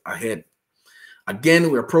lies ahead.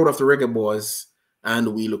 Again, we're proud of the Reggae Boyz,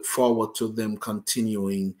 and we look forward to them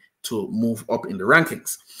continuing to move up in the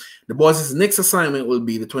rankings. The Boyz' next assignment will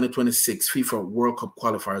be the 2026 FIFA World Cup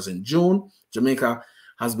qualifiers in June. Jamaica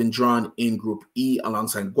has been drawn in Group E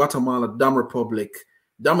alongside Guatemala, Dom Republic,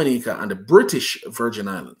 Dominica, and the British Virgin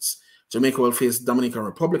Islands. Jamaica will face Dominican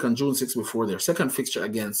Republic on June 6 before their second fixture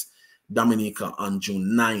against Dominica on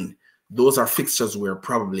June 9. Those are fixtures we're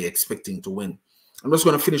probably expecting to win. I'm just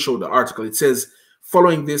going to finish out the article. It says,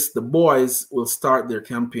 following this, the Boyz will start their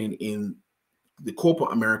campaign in the Copa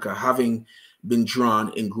America, having been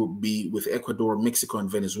drawn in Group B with Ecuador, Mexico,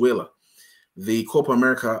 and Venezuela. The Copa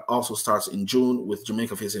America also starts in June, with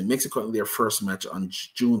Jamaica facing Mexico in their first match on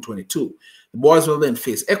June 22. The Boyz will then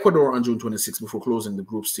face Ecuador on June 26 before closing the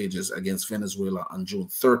group stages against Venezuela on June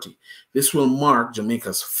 30. This will mark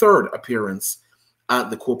Jamaica's third appearance at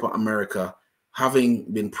the Copa America,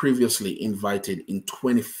 having been previously invited in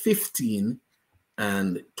 2015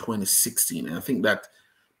 and 2016. And I think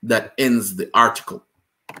that ends the article.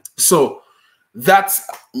 So that's,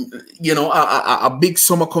 you know, a big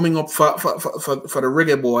summer coming up for the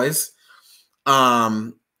Reggae Boyz.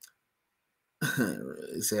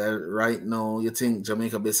 Say right now, you think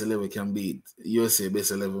Jamaica base 11 can beat USA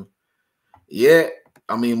base 11? Yeah,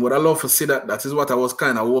 I mean, would I love to see that? That is what I was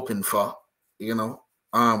kind of hoping for, you know,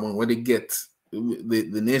 when they get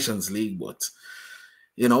the Nations League. But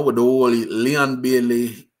you know, with the whole Leon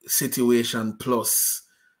Bailey situation, plus,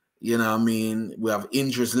 you know what I mean, we have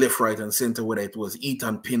injuries left, right, and center, whether it was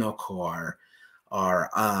Ethan Pinnock or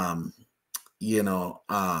you know,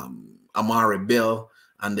 Amari Bell,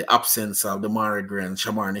 and the absence of Damari Gray and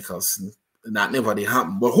Shamar Nicholson. That never did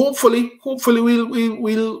happen. But hopefully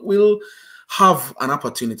we'll have an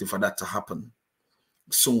opportunity for that to happen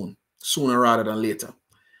sooner rather than later.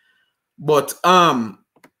 But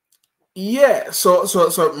yeah, so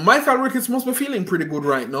Michael Ricketts must be feeling pretty good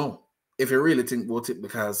right now, if you really think about it,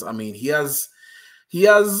 because I mean he has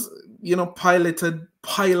you know piloted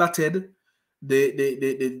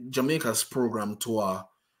the Jamaica's program to a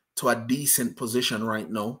decent position right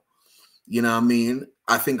now. You know what I mean?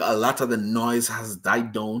 I think a lot of the noise has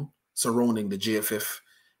died down surrounding the JFF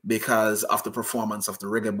because of the performance of the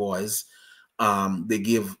Reggae Boyz. They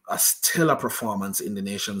gave a stellar performance in the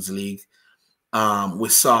Nations League. We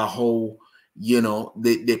saw how, you know,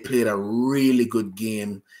 they played a really good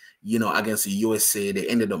game, you know, against the USA. They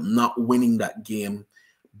ended up not winning that game,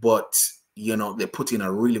 but, you know, they put in a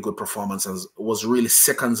really good performance and was really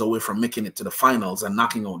seconds away from making it to the finals and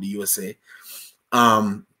knocking out the USA.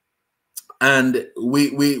 And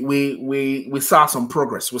we saw some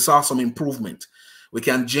progress. We saw some improvement. We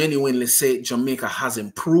can genuinely say Jamaica has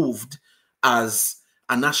improved as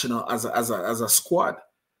a national, as a squad.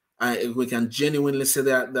 We can genuinely say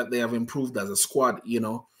that they have improved as a squad. You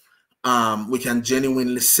know, we can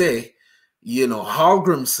genuinely say, you know,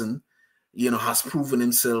 Hallgrimson, you know, has proven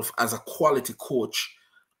himself as a quality coach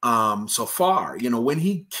so far. You know, when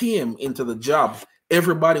he came into the job,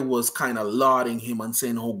 everybody was kind of lauding him and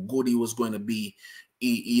saying how good he was going to be,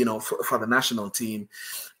 you know, for the national team.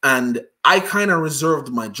 And I kind of reserved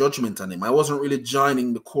my judgment on him. I wasn't really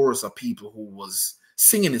joining the chorus of people who was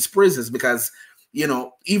singing his praises because, you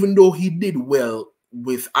know, even though he did well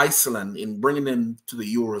with Iceland in bringing them to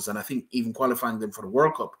the Euros and I think even qualifying them for the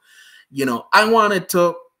World Cup, you know, I wanted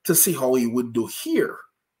to see how he would do here,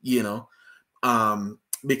 you know,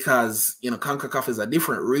 because, you know, CONCACAF is a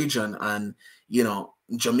different region and, you know,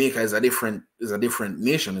 Jamaica is a different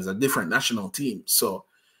nation, is a different national team. So,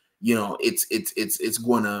 you know, it's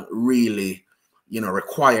going to really, you know,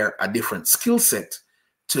 require a different skill set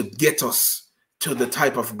to get us to the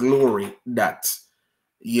type of glory that,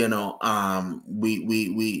 you know,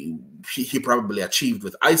 he probably achieved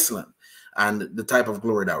with Iceland and the type of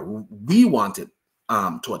glory that we wanted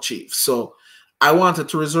to achieve. So I wanted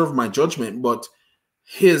to reserve my judgment, but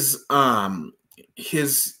his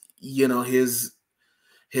you know, his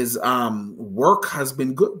work has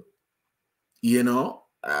been good. You know,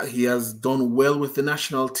 he has done well with the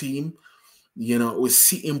national team. You know, we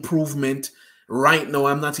see improvement. Right now,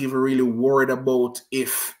 I'm not even really worried about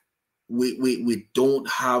if we don't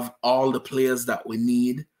have all the players that we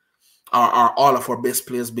need or all of our best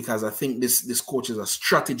players, because I think this coach is a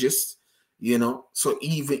strategist, you know. So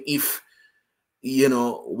even if, you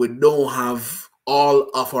know, we don't have all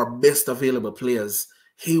of our best available players,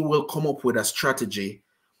 he will come up with a strategy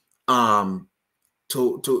to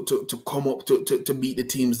come up to beat the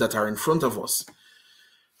teams that are in front of us.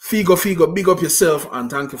 Figo, big up yourself and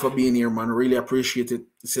thank you for being here, man. Really appreciate it.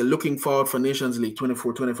 So looking forward for Nations League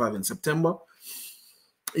 24-25 in September.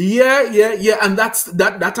 Yeah, and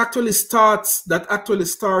that actually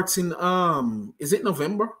starts in is it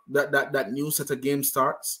November that new set of games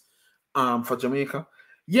starts for Jamaica.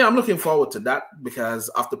 Yeah, I'm looking forward to that because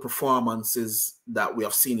of the performances that we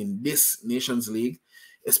have seen in this Nations League,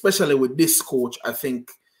 especially with this coach. I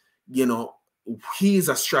think, you know, he's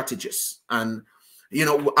a strategist, and you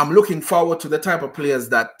know, I'm looking forward to the type of players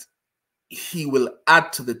that he will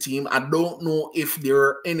add to the team. I don't know if there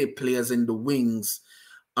are any players in the wings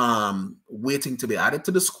waiting to be added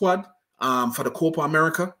to the squad for the Copa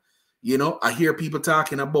America. You know, I hear people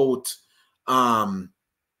talking about I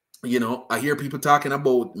hear people talking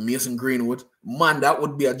about Mason Greenwood. Man, that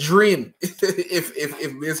would be a dream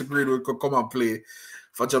if Mason Greenwood could come and play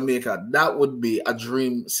for Jamaica. That would be a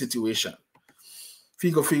dream situation.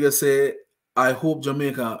 Figo say, I hope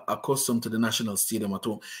Jamaica accustomed to the national stadium at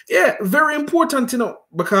home. Yeah, very important,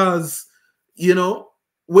 because, we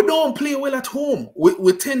don't play well at home.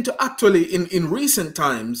 We tend to actually, in recent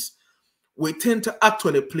times, we tend to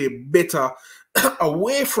actually play better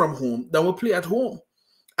away from home than we play at home.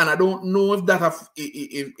 And I don't know if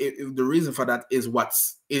if the reason for that is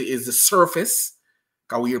is the surface.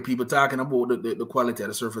 Because we hear people talking about the quality of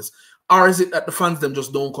the surface, or is it that the fans them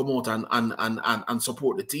just don't come out and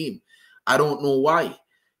support the team? I don't know why,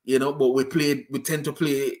 but we tend to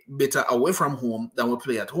play better away from home than we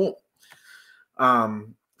play at home.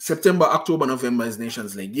 September, October, November is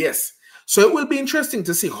Nations League. Yes. So it will be interesting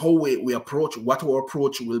to see how we approach, what our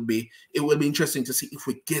approach will be. It will be interesting to see if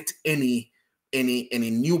we get any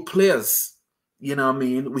new players. You know what I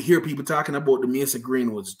mean? We hear people talking about the Mason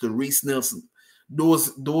Greenwoods, the Reese Nelson.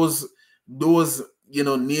 Those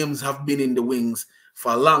names have been in the wings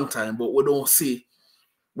for a long time, but we don't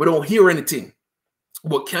hear anything.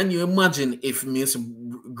 But can you imagine if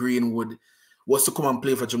Mason Greenwood was to come and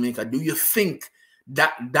play for Jamaica? Do you think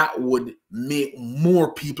that would make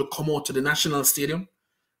more people come out to the national stadium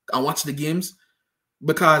and watch the games?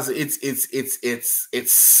 Because it's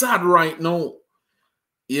sad right now,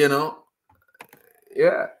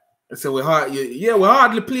 Yeah. So we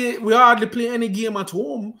hardly play any game at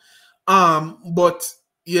home. But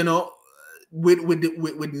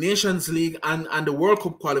with Nations League and the World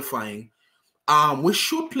Cup qualifying, we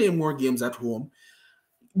should play more games at home.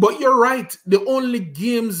 But you're right. The only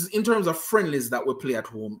games in terms of friendlies that we play at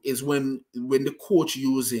home is when the coach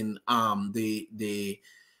using the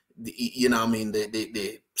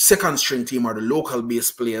second string team or the local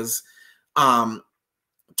base players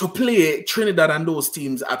to play Trinidad and those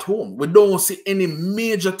teams at home. We don't see any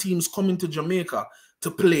major teams coming to Jamaica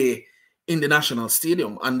to play in the national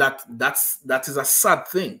stadium, and that is a sad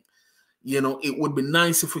thing. It would be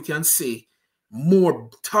nice if we can see more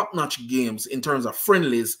top-notch games in terms of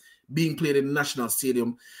friendlies being played in the national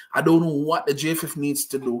stadium. I don't know what the JFF needs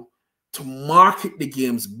to do to market the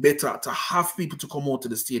games better, to have people to come out to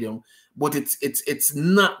the stadium, but it's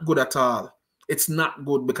not good at all. It's not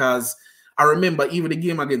good, because I remember even the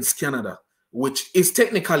game against Canada, which is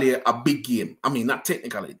technically a big game. I mean, not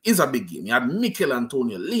technically, it is a big game. You had Mikel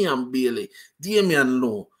Antonio, Liam Bailey, Damian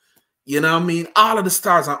Lowe, you know what I mean? All of the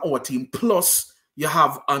stars on our team. Plus, you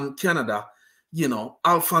have on Canada,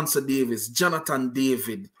 Alphonso Davis, Jonathan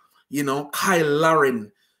David, Kyle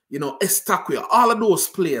Lauren, Estaquia, all of those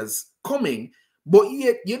players coming, but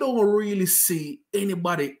yet you don't really see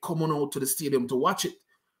anybody coming out to the stadium to watch it.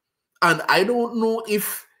 And I don't know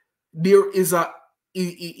if there is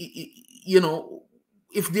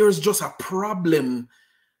if there's just a problem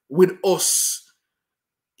with us.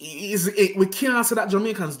 We can't say that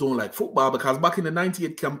Jamaicans don't like football, because back in the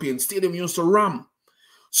 98 campaign, stadium used to ram.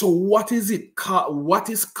 So what is it? What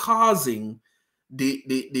is causing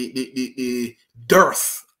the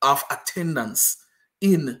dearth of attendance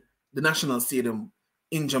in the national stadium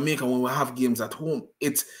in Jamaica when we have games at home?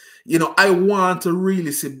 It's, I want to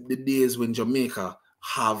really see the days when Jamaica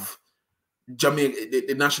have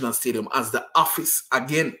the national stadium as the office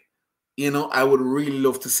again. I would really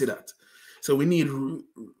love to see that. So we need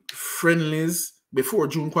friendlies before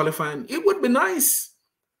June qualifying. It would be nice.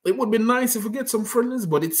 It would be nice if we get some friendlies,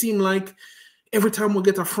 but it seemed like every time we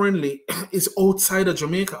get a friendly, it's outside of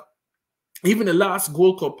Jamaica. Even the last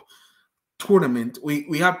Gold Cup tournament,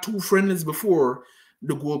 we had 2 friendlies before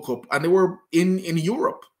the Gold Cup, and they were in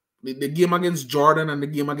Europe. The game against Jordan and the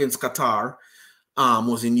game against Qatar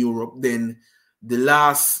was in Europe. Then the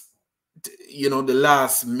last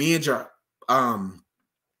major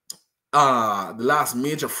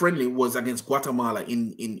friendly was against Guatemala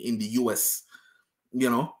in the US.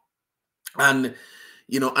 And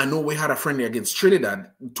I know we had a friendly against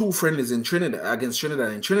Trinidad, 2 friendlies in Trinidad against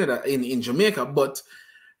Trinidad in Jamaica, but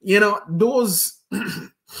those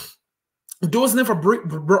Those never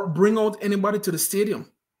bring out anybody to the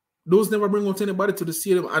stadium. Those never bring out anybody to the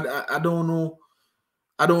stadium. I don't know.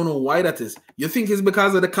 I don't know why that is. You think it's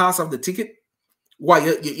because of the cost of the ticket? Why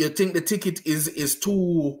you think the ticket is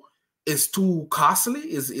too costly?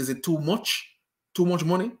 Is it too much? Too much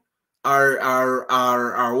money?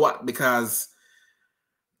 Or what? Because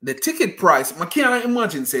the ticket price, I can't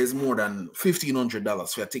imagine says more than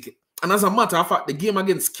 $1,500 for a ticket. And as a matter of fact, the game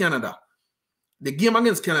against Canada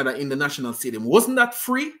in the national stadium, wasn't that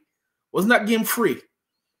free? Wasn't that game free?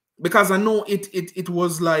 Because I know it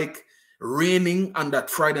was like raining on that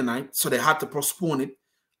Friday night, so they had to postpone it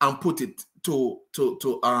and put it to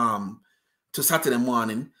Saturday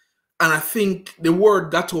morning. And I think the word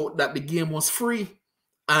got out that the game was free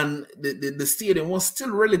and the stadium was still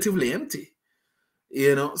relatively empty.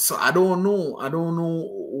 You know, so I don't know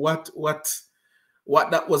what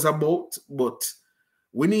that was about, but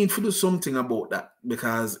we need to do something about that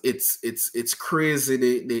because it's crazy.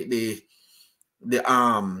 The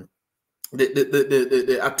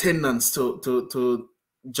attendance to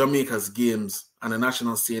Jamaica's games and the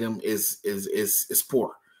national stadium is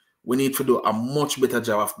poor. We need to do a much better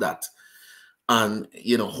job of that, and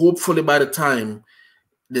you know, hopefully by the time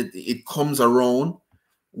that it comes around,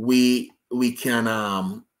 we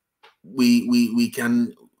can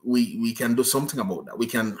we can do something about that. We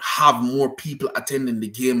can have more people attending the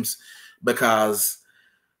games because,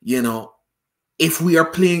 you know, if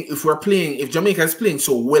Jamaica is playing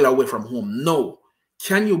so well away from home, no,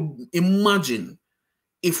 can you imagine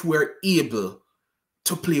if we're able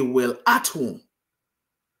to play well at home?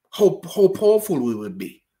 How powerful we would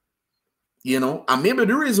be, you know? And maybe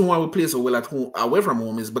the reason why we play so well at home, away from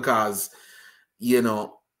home, is because, you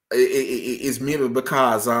know, is maybe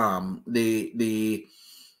because we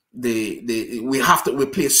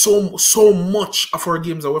play so much of our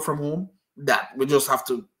games away from home that we just have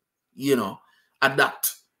to, you know,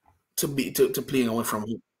 adapt to playing away from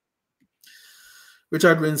home.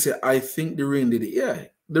 Richard Rain said, "I think the rain did it." Yeah,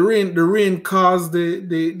 the rain caused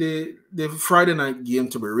the Friday night game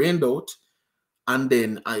to be rained out, and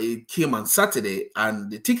then it came on Saturday,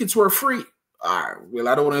 and the tickets were free. Well,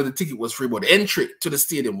 I don't know if the ticket was free, but the entry to the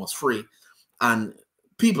stadium was free, and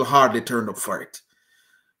people hardly turned up for it.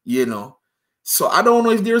 You know, so I don't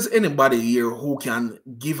know if there's anybody here who can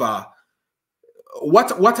give a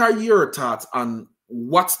what are your thoughts on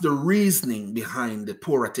what's the reasoning behind the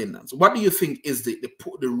poor attendance? What do you think is the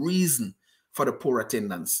reason for the poor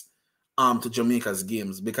attendance to Jamaica's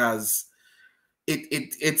games? Because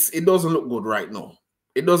it doesn't look good right now.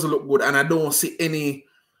 It doesn't look good, and I don't see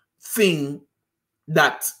anything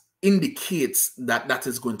that indicates that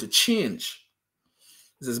is going to change.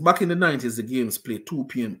 It says, back in the 90s, the games played 2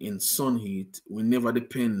 p.m. in sun heat. We never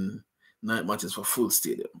depend night matches for full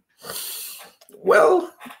stadium.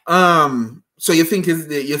 Well, so you think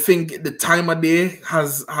the time of day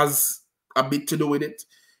has a bit to do with it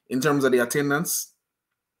in terms of the attendance?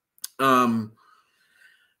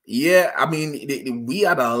 Yeah, I mean, we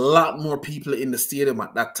had a lot more people in the stadium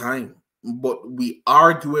at that time, but we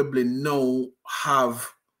arguably now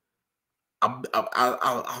have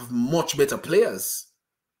much better players.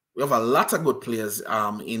 We have a lot of good players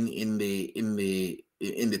in the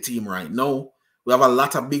team right now. We have a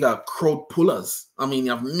lot of bigger crowd pullers. I mean,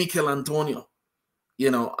 you have Mikel Antonio.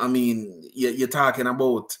 You know, I mean, you're talking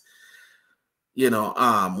about, you know,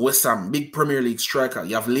 West Ham, big Premier League striker.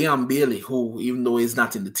 You have Liam Bailey, who, even though he's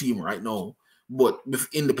not in the team right now, but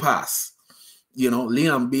in the past, you know,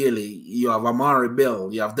 Liam Bailey, you have Amari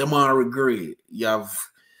Bell, you have Demari Gray, you have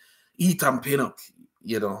Ethan Pinnock,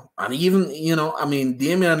 you know, and even, you know, I mean,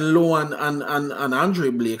 Damian Lowe and Andre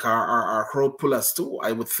Blake are crowd pullers too,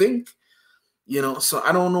 I would think, you know. So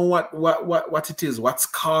I don't know what it is, what's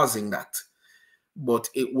causing that, but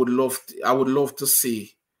I would love to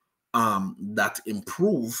see that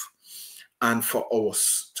improve, and for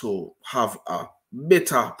us to have a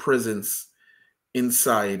better presence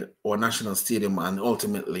inside our national stadium and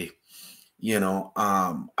ultimately, you know,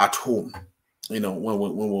 at home, you know, when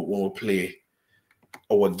we play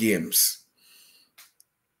our games.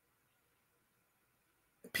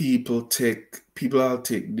 People will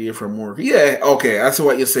take day from work. Yeah, okay, I see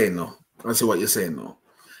what you're saying now.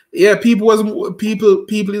 Yeah, people is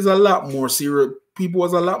a lot more serious. People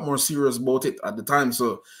was a lot more serious about it at the time.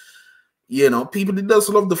 So, you know, people did just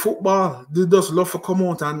love the football. They just love to come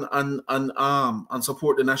out and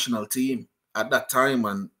support the national team at that time.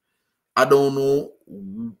 And I don't know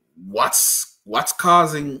what's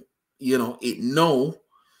causing, you know, it now.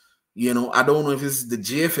 You know, I don't know if it's the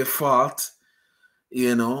JFA fault.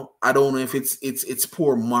 You know, I don't know if it's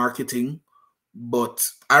poor marketing. But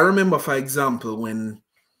I remember, for example, when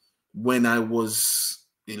when I was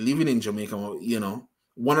living in Jamaica, you know,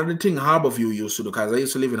 one of the things Harborview used to do, because I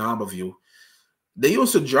used to live in Harborview, they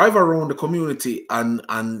used to drive around the community and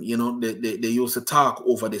you know, they used to talk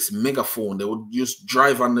over this megaphone. They would just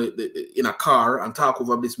drive on in a car and talk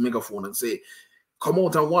over this megaphone and say, come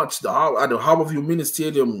out and watch at the Harborview Mini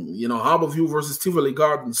Stadium, you know, Harborview versus Tivoli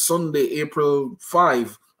Gardens, Sunday, April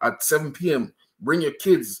 5 at 7 p.m. Bring your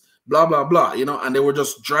kids, blah, blah, blah, you know, and they were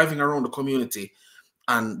just driving around the community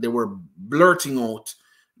and they were blurting out,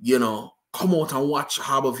 you know, come out and watch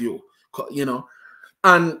Harborview, you know,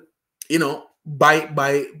 and, you know, in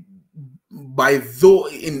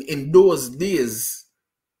those days,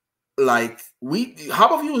 like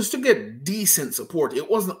Harborview used to get decent support. It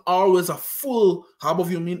wasn't always a full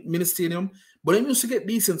Harborview mini stadium, but it used to get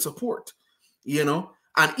decent support, you know.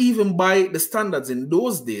 And even by the standards in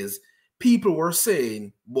those days, people were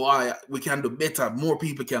saying, boy, we can do better. More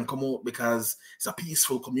people can come out because it's a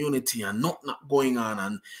peaceful community and not going on.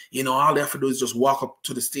 And, you know, all they have to do is just walk up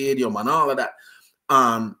to the stadium and all of that.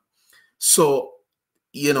 So,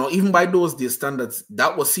 you know, even by those days standards,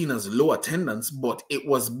 that was seen as low attendance, but it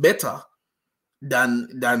was better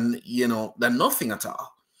than you know, than nothing at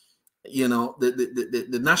all. You know,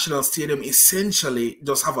 the National Stadium essentially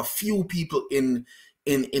just have a few people in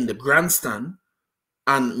the grandstand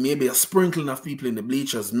and maybe a sprinkling of people in the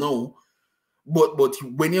bleachers. No, but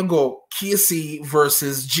when you go KC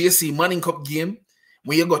versus JC Manning Cup game,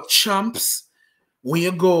 when you go champs, when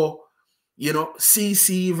you go, you know,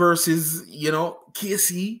 CC versus, you know,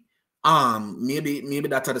 KC, maybe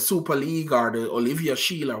that's at the Super League or the Olivia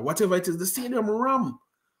Shield or whatever it is, the stadium ram.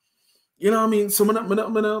 You know what I mean? So I'm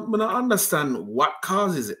not understand what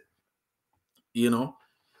causes it, you know.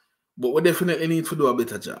 But we definitely need to do a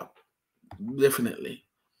better job. Definitely.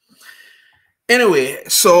 Anyway,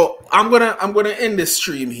 so I'm gonna end this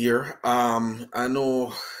stream here. I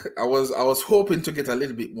know I was hoping to get a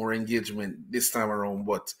little bit more engagement this time around,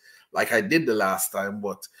 but like I did the last time,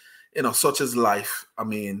 but you know, such is life. I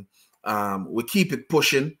mean, we keep it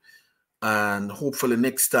pushing, and hopefully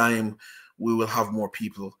next time we will have more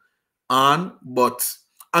people on. But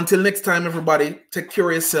until next time, everybody, take care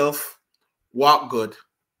of yourself. Walk good.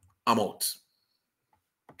 I'm out.